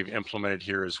 we've implemented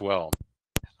here as well.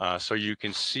 So you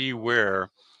can see where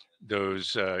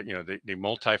those, the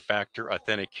multi-factor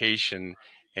authentication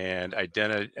and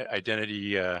identity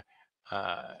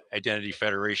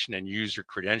federation and user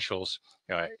credentials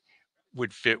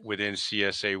would fit within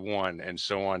CSA 1 and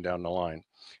so on down the line.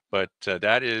 But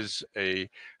that is an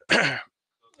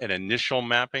initial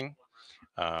mapping,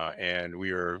 and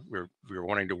we're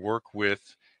wanting to work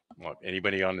with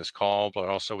anybody on this call, but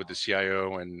also with the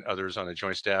CIO and others on the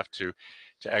joint staff to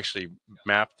actually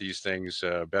map these things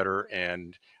better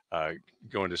and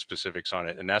go into specifics on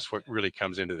it. And that's what really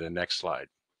comes into the next slide.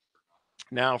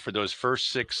 Now, for those first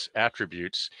 6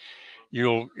 attributes,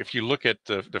 if you look at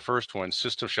the first one,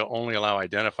 system shall only allow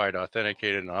identified,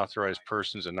 authenticated, and authorized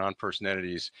persons and non-person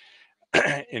entities,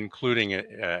 including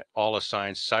all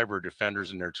assigned cyber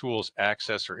defenders and their tools,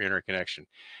 access or interconnection.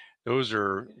 Those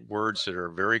are words that are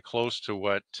very close to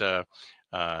what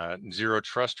Zero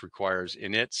Trust requires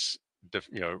in its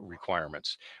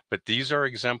requirements. But these are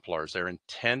exemplars. They're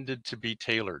intended to be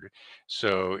tailored.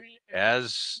 So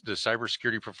as the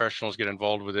cybersecurity professionals get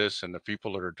involved with this and the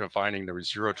people that are defining the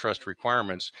zero trust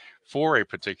requirements for a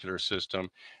particular system,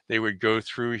 they would go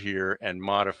through here and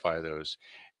modify those.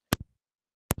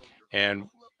 And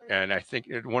I think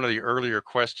one of the earlier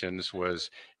questions was,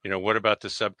 what about the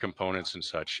subcomponents and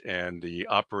such and the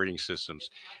operating systems?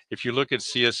 If you look at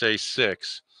CSA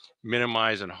 6,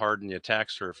 minimize and harden the attack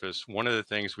surface, one of the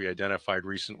things we identified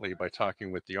recently by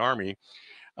talking with the Army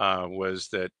was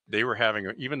that they were having,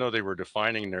 even though they were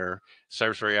defining their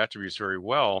cybersecurity attributes very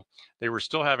well, they were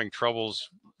still having troubles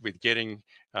with getting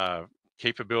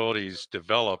capabilities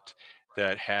developed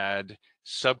that had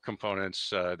subcomponents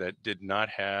that did not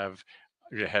have,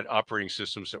 had operating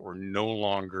systems that were no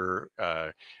longer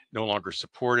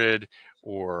supported,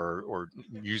 or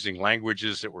using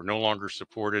languages that were no longer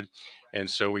supported. And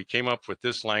so we came up with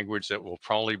this language that will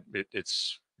probably,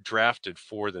 it's drafted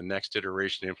for the next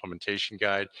iteration implementation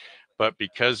guide. But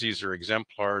because these are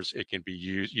exemplars, it can be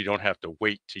used. You don't have to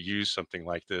wait to use something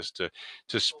like this to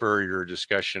spur your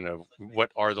discussion of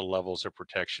what are the levels of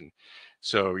protection.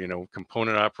 So,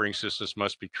 component operating systems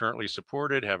must be currently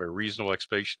supported, have a reasonable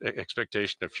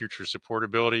expectation of future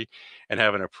supportability, and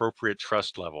have an appropriate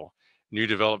trust level. New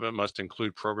development must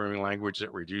include programming language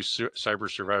that reduce cyber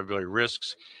survivability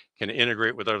risks, can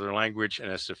integrate with other language,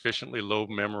 and has sufficiently low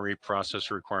memory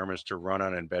processor requirements to run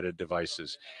on embedded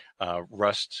devices.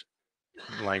 Rust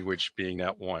language being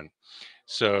that one.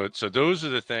 So those are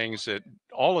the things that,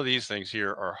 all of these things here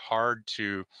are hard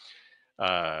to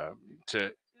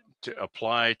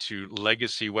apply to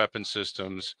legacy weapon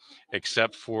systems,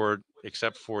 except for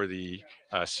the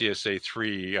CSA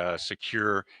 3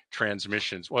 secure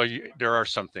transmissions. Well, there are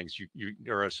some things,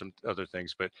 there are some other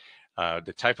things, but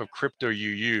the type of crypto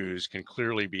you use can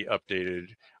clearly be updated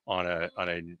on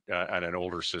an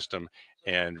older system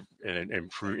and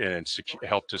improve and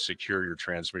help to secure your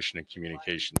transmission and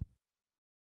communication.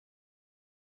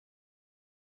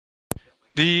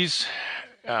 These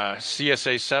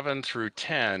CSA 7 through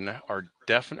 10 are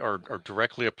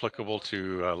directly applicable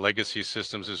to legacy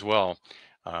systems as well,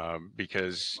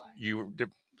 because the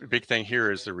big thing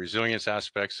here is the resilience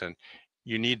aspects, and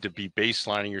you need to be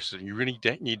baselining your system. You really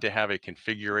need to have a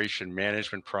configuration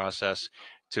management process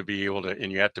to be able to,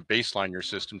 and you have to baseline your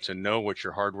system to know what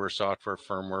your hardware, software,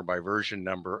 firmware by version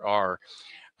number are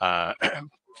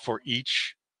for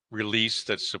each release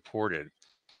that's supported,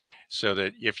 so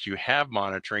that if you have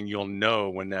monitoring, you'll know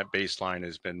when that baseline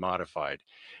has been modified.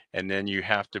 And then you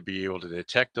have to be able to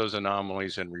detect those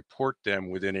anomalies and report them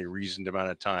within a reasoned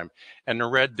amount of time. And the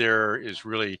red there is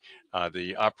really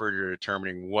the operator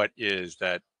determining what is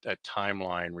that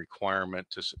timeline requirement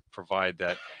to provide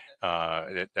that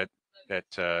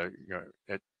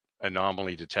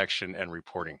anomaly detection and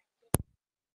reporting.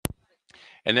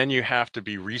 And then you have to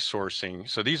be resourcing.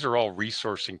 So these are all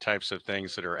resourcing types of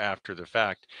things that are after the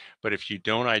fact. But if you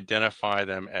don't identify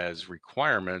them as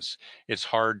requirements, it's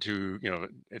hard to,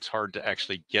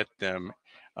 actually get them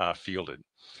fielded.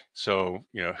 So,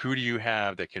 who do you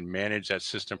have that can manage that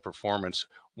system performance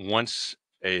once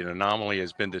an anomaly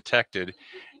has been detected,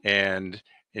 and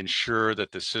ensure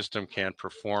that the system can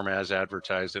perform as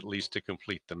advertised, at least to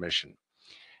complete the mission?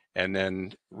 And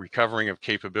then recovering of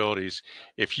capabilities.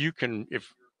 If you can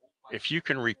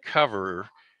recover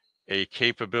a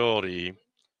capability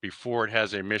before it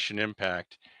has a mission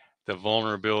impact, the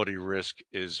vulnerability risk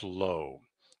is low.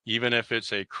 Even if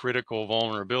it's a critical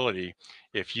vulnerability,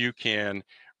 if you can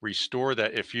restore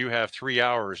that, if you have 3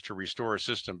 hours to restore a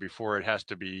system before it has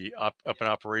to be up and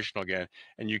operational again,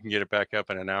 and you can get it back up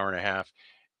in an hour and a half,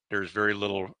 there's very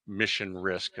little mission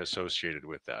risk associated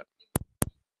with that.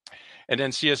 And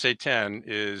then CSA 10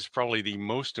 is probably the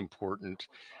most important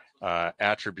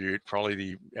attribute,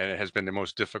 and it has been the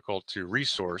most difficult to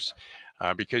resource,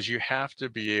 because you have to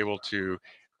be able to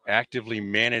actively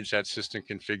manage that system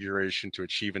configuration to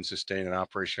achieve and sustain an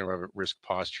operational risk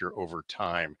posture over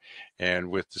time. And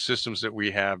with the systems that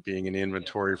we have being in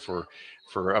inventory for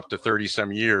up to 30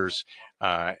 some years,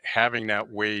 having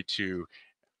that way to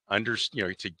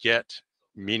to get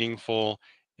meaningful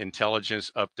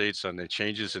intelligence updates on the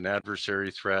changes in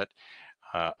adversary threat,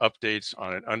 updates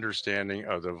on an understanding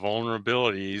of the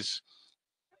vulnerabilities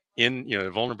the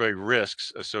vulnerability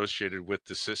risks associated with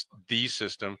the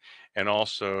system, and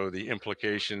also the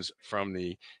implications from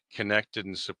the connected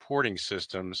and supporting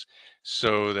systems,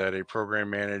 so that a program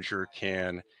manager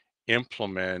can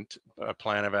implement a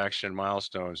plan of action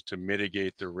milestones to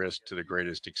mitigate the risk to the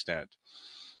greatest extent.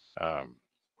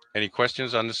 Any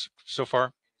questions on this so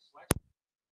far?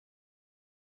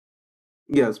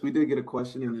 Yes, we did get a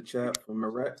question in the chat from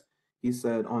Maret. He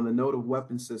said, on the note of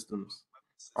weapon systems,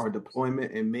 are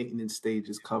deployment and maintenance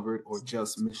stages covered or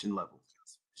just mission level?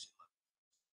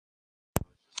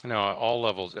 No, all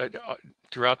levels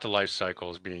throughout the life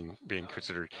cycle is being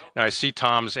considered. Now I see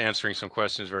Tom's answering some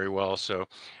questions very well. So,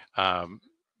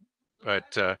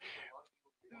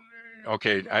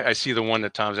 okay, I see the one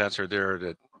that Tom's answered there.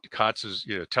 That COTS is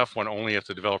tough one only if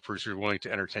the developers are willing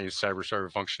to entertain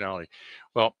cyber functionality.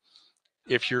 Well,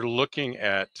 if you're looking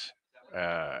at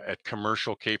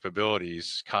commercial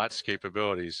capabilities, COTS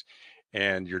capabilities,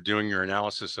 and you're doing your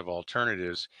analysis of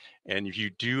alternatives, and if you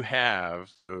do have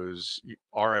those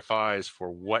RFIs for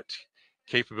what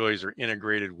capabilities are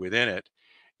integrated within it,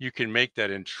 you can make that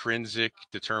intrinsic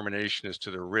determination as to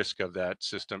the risk of that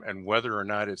system and whether or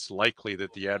not it's likely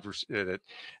that the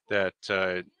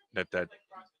that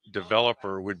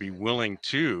developer would be willing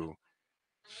to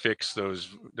fix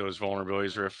those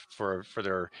vulnerabilities, or if for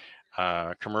their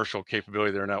commercial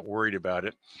capability they're not worried about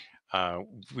it.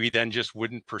 We then just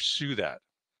wouldn't pursue that.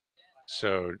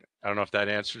 So I don't know if that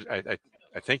answers. I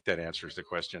think that answers the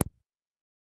question.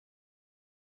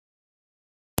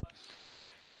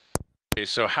 Okay,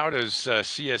 so how does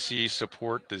CSE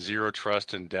support the zero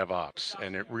trust in DevOps?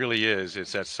 And it really is,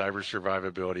 it's that cyber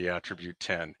survivability attribute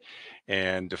 10,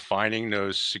 and defining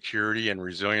those security and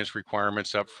resilience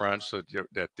requirements up front so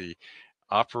that the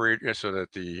operator, so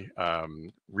that the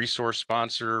resource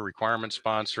sponsor, requirement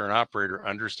sponsor, and operator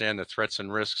understand the threats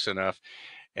and risks enough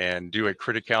and do a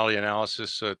criticality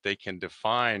analysis so that they can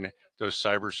define those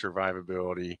cyber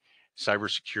survivability,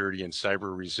 cybersecurity, and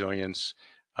cyber resilience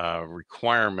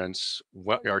requirements,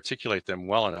 articulate them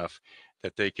well enough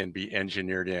that they can be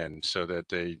engineered in, so that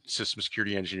the system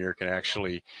security engineer can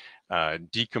actually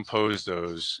decompose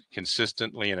those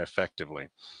consistently and effectively.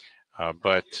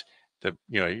 But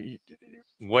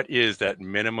what is that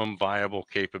minimum viable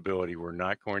capability? We're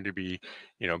not going to be,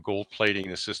 gold plating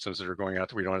the systems that are going out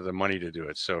there. We don't have the money to do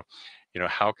it. So,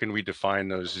 how can we define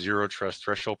those zero trust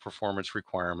threshold performance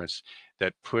requirements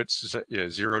that puts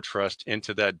zero trust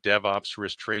into that DevOps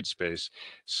risk trade space,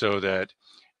 so that,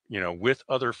 with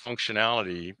other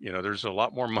functionality, there's a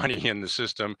lot more money in the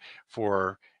system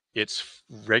for its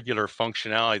regular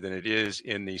functionality than it is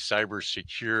in the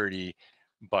cybersecurity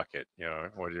bucket.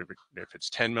 If it's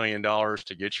 $10 million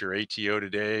to get your ATO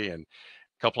today and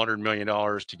a couple $100 million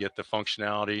to get the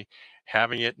functionality,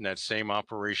 having it in that same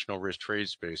operational risk trade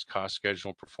space, cost,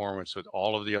 schedule, performance with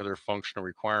all of the other functional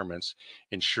requirements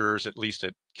ensures at least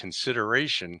a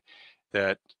consideration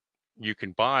that you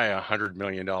can buy $100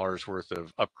 million worth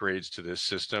of upgrades to this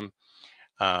system.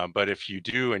 But if you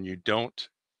do and you don't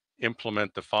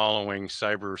implement the following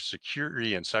cyber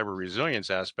security and cyber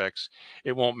resilience aspects,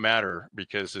 it won't matter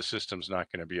because the system's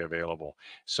not going to be available.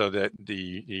 So that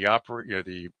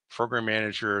the program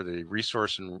manager, the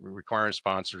resource and requirement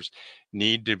sponsors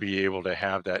need to be able to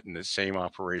have that in the same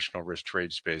operational risk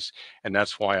trade space. And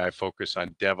that's why I focus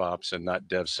on DevOps and not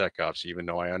DevSecOps, even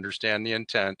though I understand the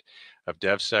intent of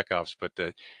DevSecOps, but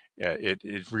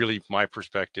it really, my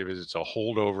perspective is it's a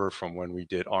holdover from when we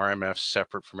did RMF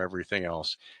separate from everything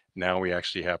else. Now we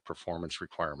actually have performance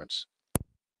requirements.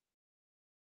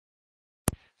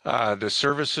 The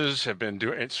services have been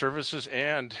doing services,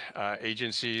 and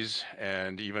agencies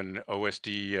and even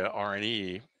OSD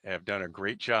R&E have done a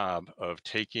great job of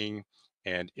taking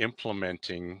and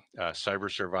implementing cyber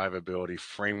survivability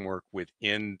framework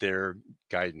within their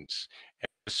guidance. And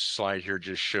this slide here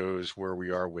just shows where we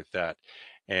are with that.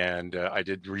 And I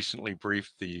did recently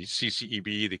brief the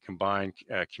CCEB, the Combined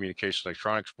Communication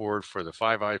Electronics Board, for the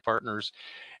Five Eye partners,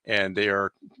 and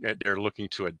they're looking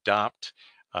to adopt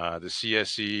the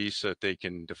CSE so that they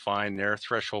can define their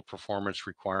threshold performance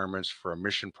requirements for a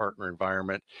mission partner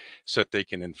environment, so that they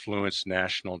can influence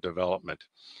national development.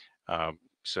 But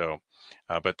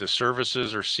the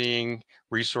services are seeing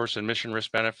resource and mission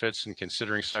risk benefits and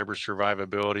considering cyber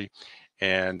survivability,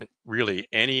 and really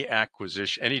any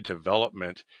acquisition, any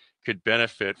development could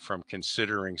benefit from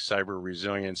considering cyber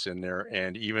resilience in there.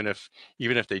 And even if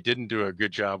they didn't do a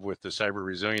good job with the cyber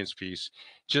resilience piece,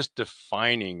 just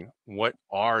defining what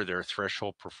are their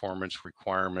threshold performance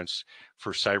requirements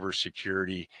for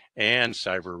cybersecurity and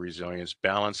cyber resilience,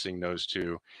 balancing those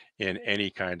two in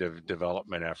any kind of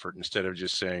development effort, instead of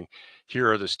just saying,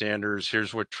 here are the standards,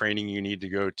 here's what training you need to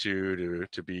go to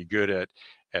be good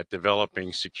at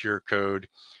developing secure code.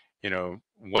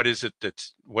 What is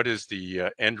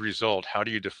the end result? How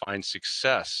do you define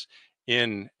success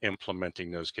in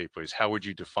implementing those capabilities? How would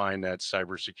you define that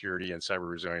cybersecurity and cyber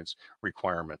resilience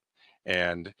requirement?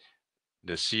 And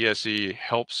the CSE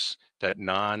helps that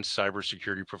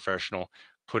non-cybersecurity professional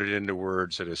put it into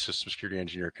words that a system security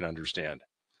engineer can understand.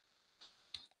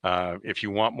 If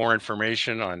you want more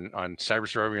information on Cyber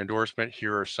Survivability Endorsement,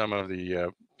 here are some of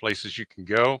the places you can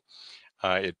go.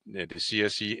 The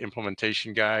CSE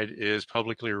implementation guide is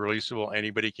publicly releasable.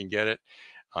 Anybody can get it.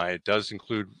 It does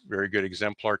include very good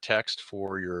exemplar text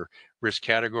for your risk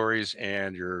categories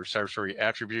and your cybersecurity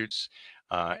attributes,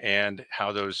 and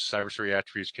how those cybersecurity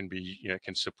attributes can be,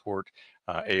 can support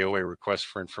AOA requests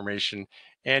for information,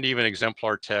 and even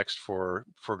exemplar text for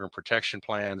program protection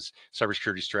plans,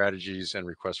 cybersecurity strategies, and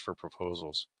requests for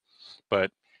proposals.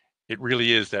 But it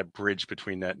really is that bridge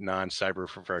between that non-cyber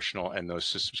professional and those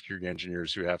system security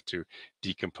engineers who have to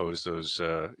decompose those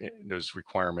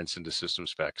requirements into system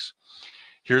specs.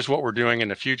 Here's what we're doing in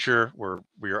the future.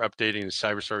 We are updating the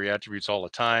cybersecurity attributes all the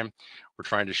time. We're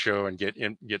trying to show and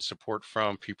get support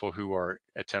from people who are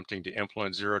attempting to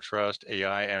implement zero trust,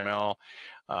 AI, ML,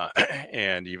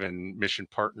 and even mission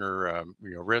partner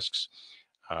risks.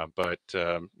 But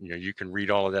you can read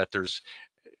all of that.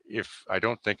 I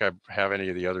don't think I have any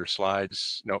of the other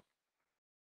slides. Nope.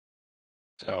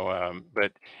 So,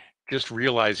 but just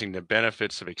realizing the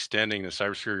benefits of extending the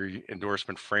cybersecurity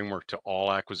endorsement framework to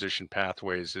all acquisition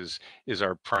pathways is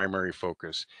our primary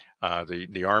focus.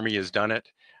 The Army has done it.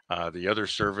 The other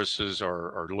services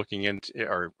are looking into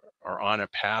are on a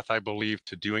path, I believe,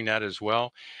 to doing that as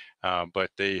well. But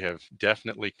they have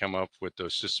definitely come up with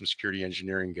those system security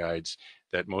engineering guides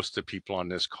that most of the people on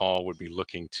this call would be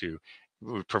looking to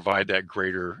would provide that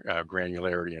greater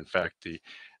granularity. In fact,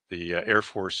 the Air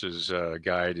Force's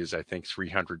guide is, I think,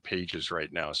 300 pages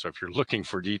right now. So if you're looking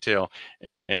for detail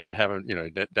and haven't,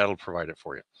 that'll provide it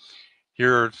for you.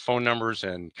 Here are phone numbers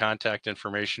and contact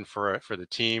information for the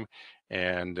team,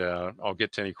 and I'll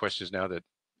get to any questions now that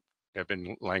have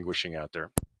been languishing out there.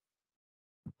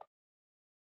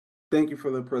 Thank you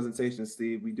for the presentation,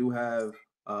 Steve. We do have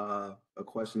a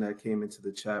question that came into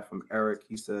the chat from Eric.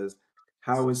 He says,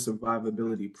 how is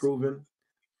survivability proven?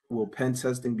 Will pen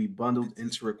testing be bundled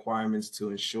into requirements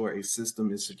to ensure a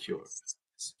system is secure?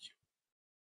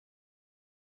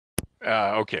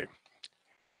 Okay.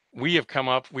 We have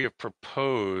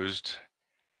proposed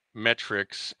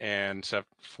metrics and stuff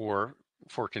for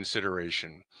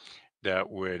consideration that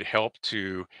would help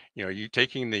to, you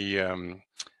taking the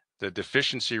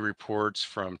deficiency reports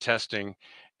from testing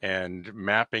and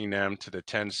mapping them to the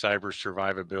 10 cyber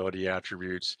survivability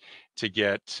attributes to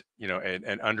get,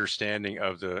 an understanding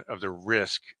of the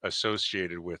risk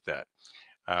associated with that.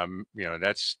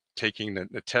 That's taking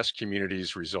the test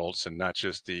community's results and not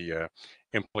just the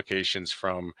implications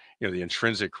from, the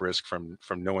intrinsic risk from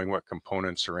knowing what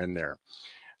components are in there.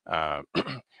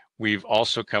 We've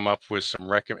also come up with some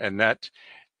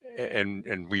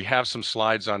and we have some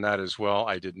slides on that as well.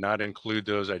 I did not include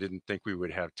those. I didn't think we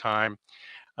would have time.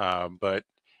 But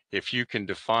if you can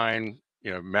define,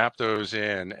 map those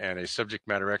in, and a subject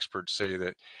matter expert say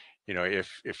that,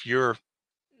 if you're,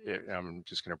 I'm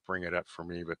just going to bring it up for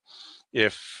me, but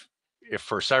if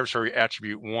for cybersecurity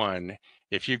attribute 1,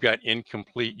 if you've got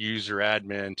incomplete user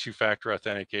admin, two-factor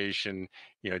authentication,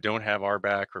 don't have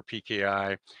RBAC or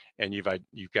PKI, and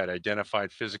you've got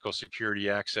identified physical security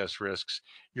access risks,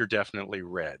 you're definitely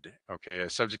red. Okay, a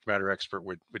subject matter expert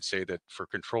would say that for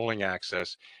controlling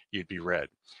access, you'd be red.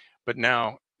 But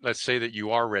now, let's say that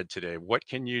you are red today. What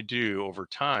can you do over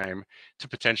time to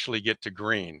potentially get to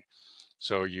green?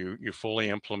 So you fully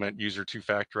implement user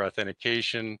two-factor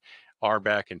authentication,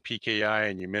 RBAC and PKI,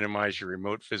 and you minimize your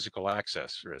remote physical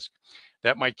access risk.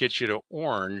 That might get you to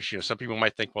orange. Some people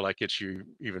might think, well, that gets you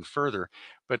even further,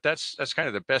 but that's kind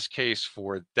of the best case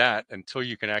for that until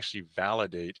you can actually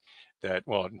validate that.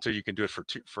 Well, until you can do it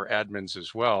for admins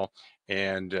as well,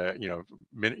 and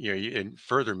and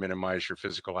further minimize your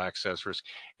physical access risk,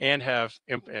 and have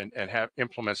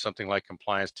implement something like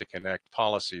compliance to connect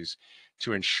policies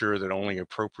to ensure that only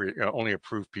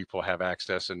approved people have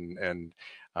access, and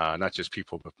not just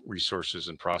people, but resources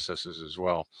and processes as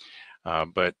well.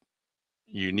 But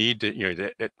you need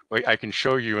to, I can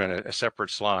show you in a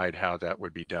separate slide how that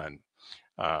would be done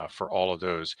for all of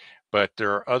those. But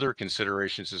there are other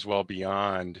considerations as well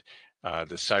beyond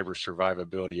the cyber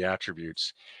survivability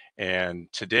attributes.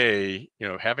 And today,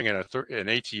 having an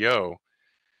ATO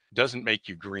doesn't make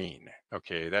you green.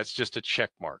 Okay, that's just a check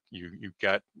mark. You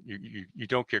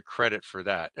don't get credit for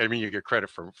that. I mean, you get credit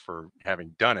for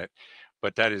having done it,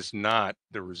 but that is not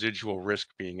the residual risk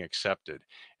being accepted.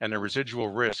 And the residual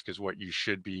risk is what you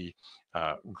should be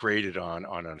graded on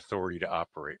an authority to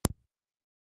operate.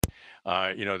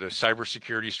 The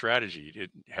cybersecurity strategy,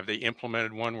 have they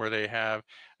implemented one where they have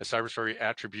a cybersecurity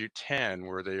attribute 10,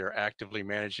 where they are actively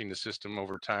managing the system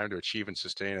over time to achieve and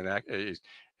sustain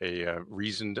a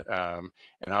reasoned and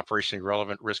operationally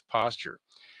relevant risk posture?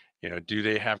 Do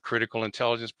they have critical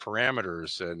intelligence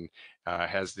parameters, and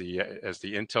has the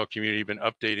Intel community been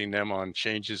updating them on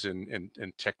changes in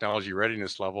technology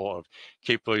readiness level of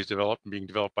capabilities developed and being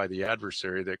developed by the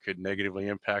adversary that could negatively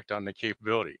impact on the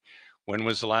capability? When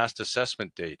was the last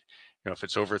assessment date? If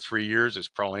it's over 3 years, it's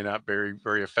probably not very,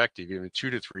 very effective. Even 2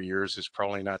 to 3 years is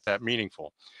probably not that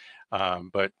meaningful.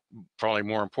 But probably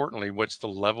more importantly, what's the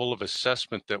level of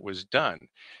assessment that was done?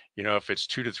 If it's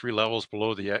 2 to 3 levels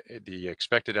below the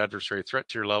expected adversary threat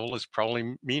tier level, is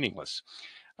probably meaningless.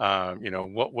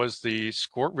 What was the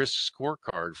risk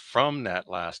scorecard from that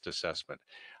last assessment?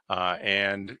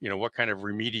 And what kind of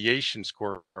remediation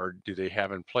scorecard do they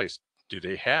have in place? Do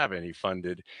they have any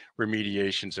funded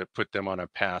remediations that put them on a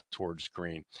path towards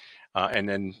green? And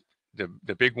then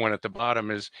the big one at the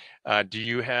bottom is, do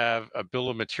you have a bill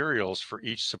of materials for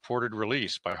each supported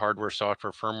release by hardware,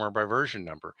 software, firmware, by version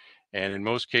number? And in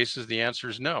most cases, the answer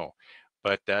is no,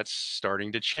 but that's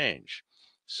starting to change.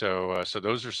 So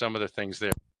those are some of the things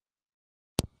there.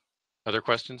 Other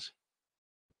questions?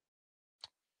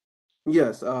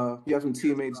 Yes, you have some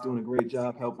teammates doing a great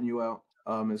job helping you out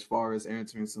as far as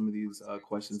answering some of these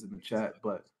questions in the chat,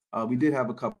 but we did have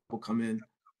a couple come in.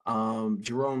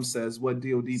 Jerome says, what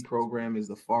DoD program is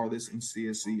the farthest in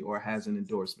CSE or has an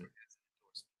endorsement?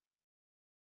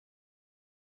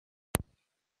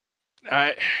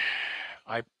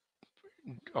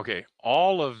 Okay,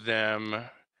 all of them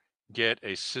get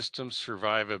a system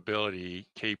survivability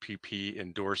KPP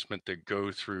endorsement that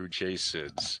go through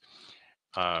JSIDs.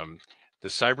 The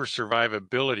cyber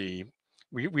survivability,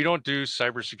 we don't do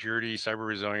cybersecurity, cyber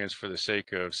resilience for the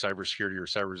sake of cybersecurity or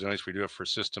cyber resilience. We do it for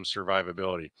system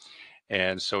survivability.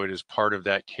 And so it is part of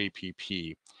that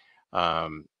KPP.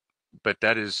 But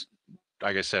that is,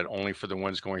 like I said, only for the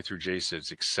ones going through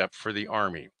JSIDs, except for the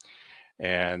Army.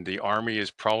 And the Army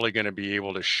is probably going to be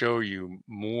able to show you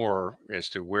more as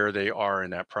to where they are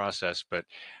in that process. But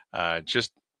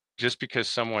just because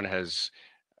someone has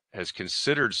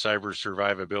considered cyber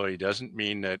survivability doesn't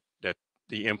mean that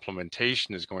the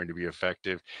implementation is going to be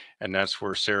effective. And that's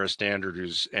where Sarah Standard,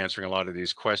 who's answering a lot of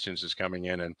these questions, is coming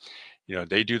in. And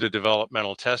they do the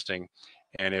developmental testing,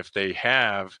 and if they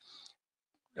have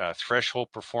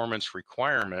threshold performance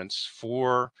requirements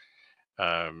for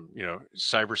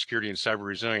cybersecurity and cyber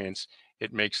resilience,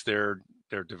 it makes their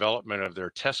development of their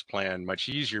test plan much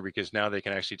easier, because now they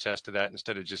can actually test to that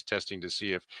instead of just testing to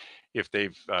see if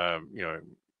they've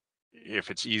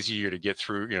if it's easier to get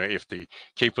through, if the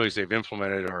capabilities they've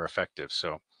implemented are effective.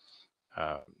 So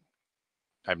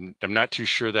I'm not too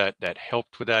sure that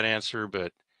helped with that answer,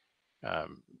 but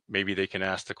maybe they can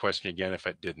ask the question again if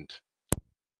it didn't.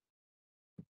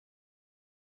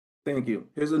 Thank you.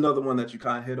 Here's another one that you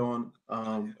kind of hit on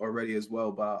already as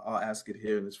well, but I'll ask it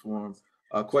here in this form.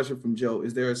 A question from Joe: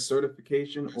 is there a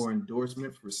certification or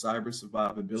endorsement for cyber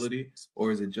survivability,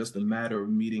 or is it just a matter of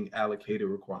meeting allocated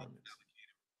requirements?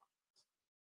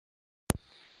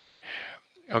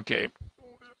 Okay,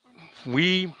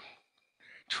 we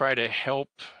try to help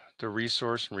the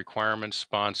resource and requirements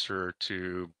sponsor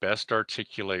to best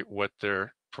articulate what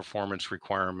their performance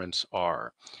requirements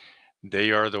are.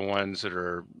 They are the ones that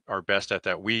are best at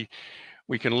that. We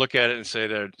can look at it and say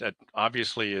that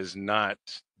obviously is not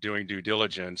doing due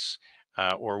diligence,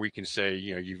 or we can say,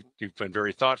 you've been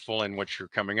very thoughtful in what you're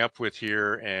coming up with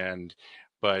here,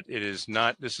 but it is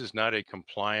not. This is not a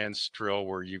compliance drill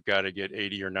where you've got to get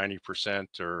 80 or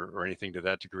 90% or anything to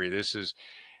that degree. This is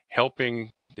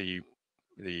helping the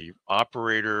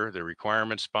operator, the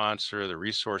requirement sponsor, the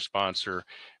resource sponsor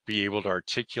be able to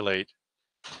articulate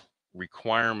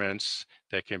requirements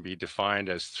that can be defined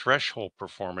as threshold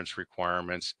performance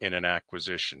requirements in an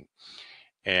acquisition.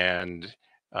 And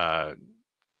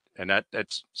that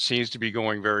seems to be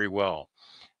going very well.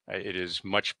 It is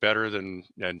much better than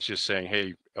just saying,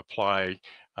 hey, apply,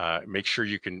 make sure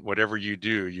you can, whatever you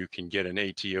do, you can get an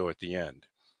ATO at the end.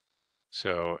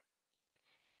 So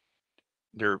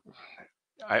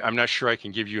I'm not sure I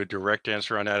can give you a direct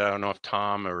answer on that. I don't know if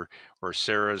Tom or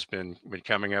Sarah's been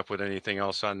coming up with anything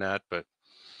else on that, but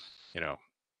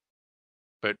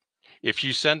but if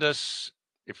you send us,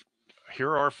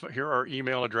 here are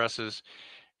email addresses.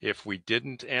 If we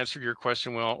didn't answer your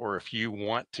question well, or if you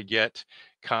want to get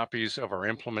copies of our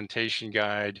implementation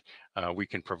guide, we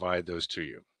can provide those to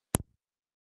you.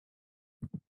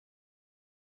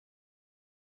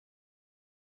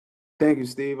 Thank you,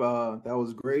 Steve. That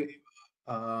was great.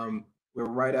 We're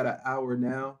right at an hour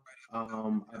now.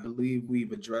 I believe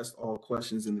we've addressed all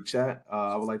questions in the chat.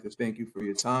 I would like to thank you for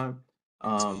your time.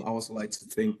 I also like to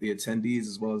thank the attendees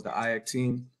as well as the IAC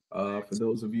team. For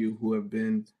those of you who have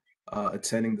been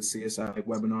attending the CSI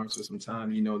webinars for some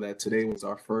time, you know that today was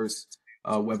our first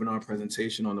webinar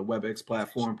presentation on the WebEx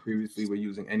platform. Previously, we're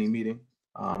using AnyMeeting.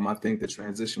 I think the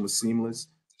transition was seamless.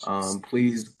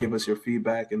 Please give us your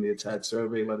feedback in the attached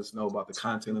survey. Let us know about the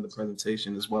content of the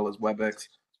presentation as well as WebEx.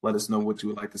 Let us know what you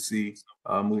would like to see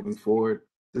moving forward.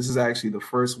 This is actually the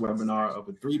first webinar of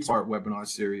a 3-part webinar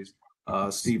series.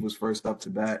 Steve was first up to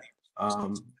bat.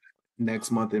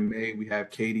 Next month in May, we have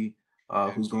Katie,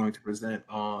 who's going to present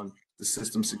on the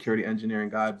System Security Engineering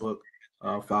Guidebook,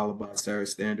 followed by Sarah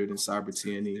Standard and Cyber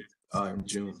T&E in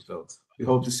June. So we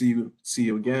hope to see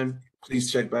you again.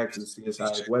 Please check back to the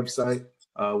CSI website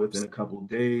within a couple of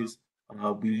days.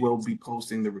 We will be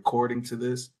posting the recording to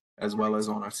this as well as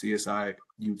on our CSI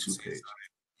YouTube page.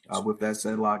 With that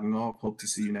said, logging off. Hope to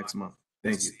see you next month.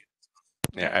 Thank you.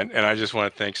 Yeah, and I just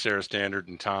want to thank Sarah Standard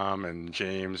and Tom and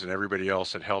James and everybody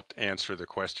else that helped answer the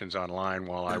questions online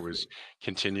while I was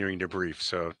continuing to brief.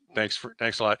 So thanks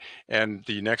a lot. And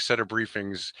the next set of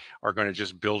briefings are going to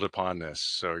just build upon this.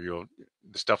 So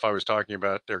the stuff I was talking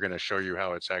about, they're going to show you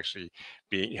how it's actually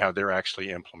how they're actually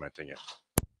implementing it.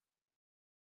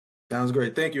 Sounds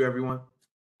great. Thank you, everyone.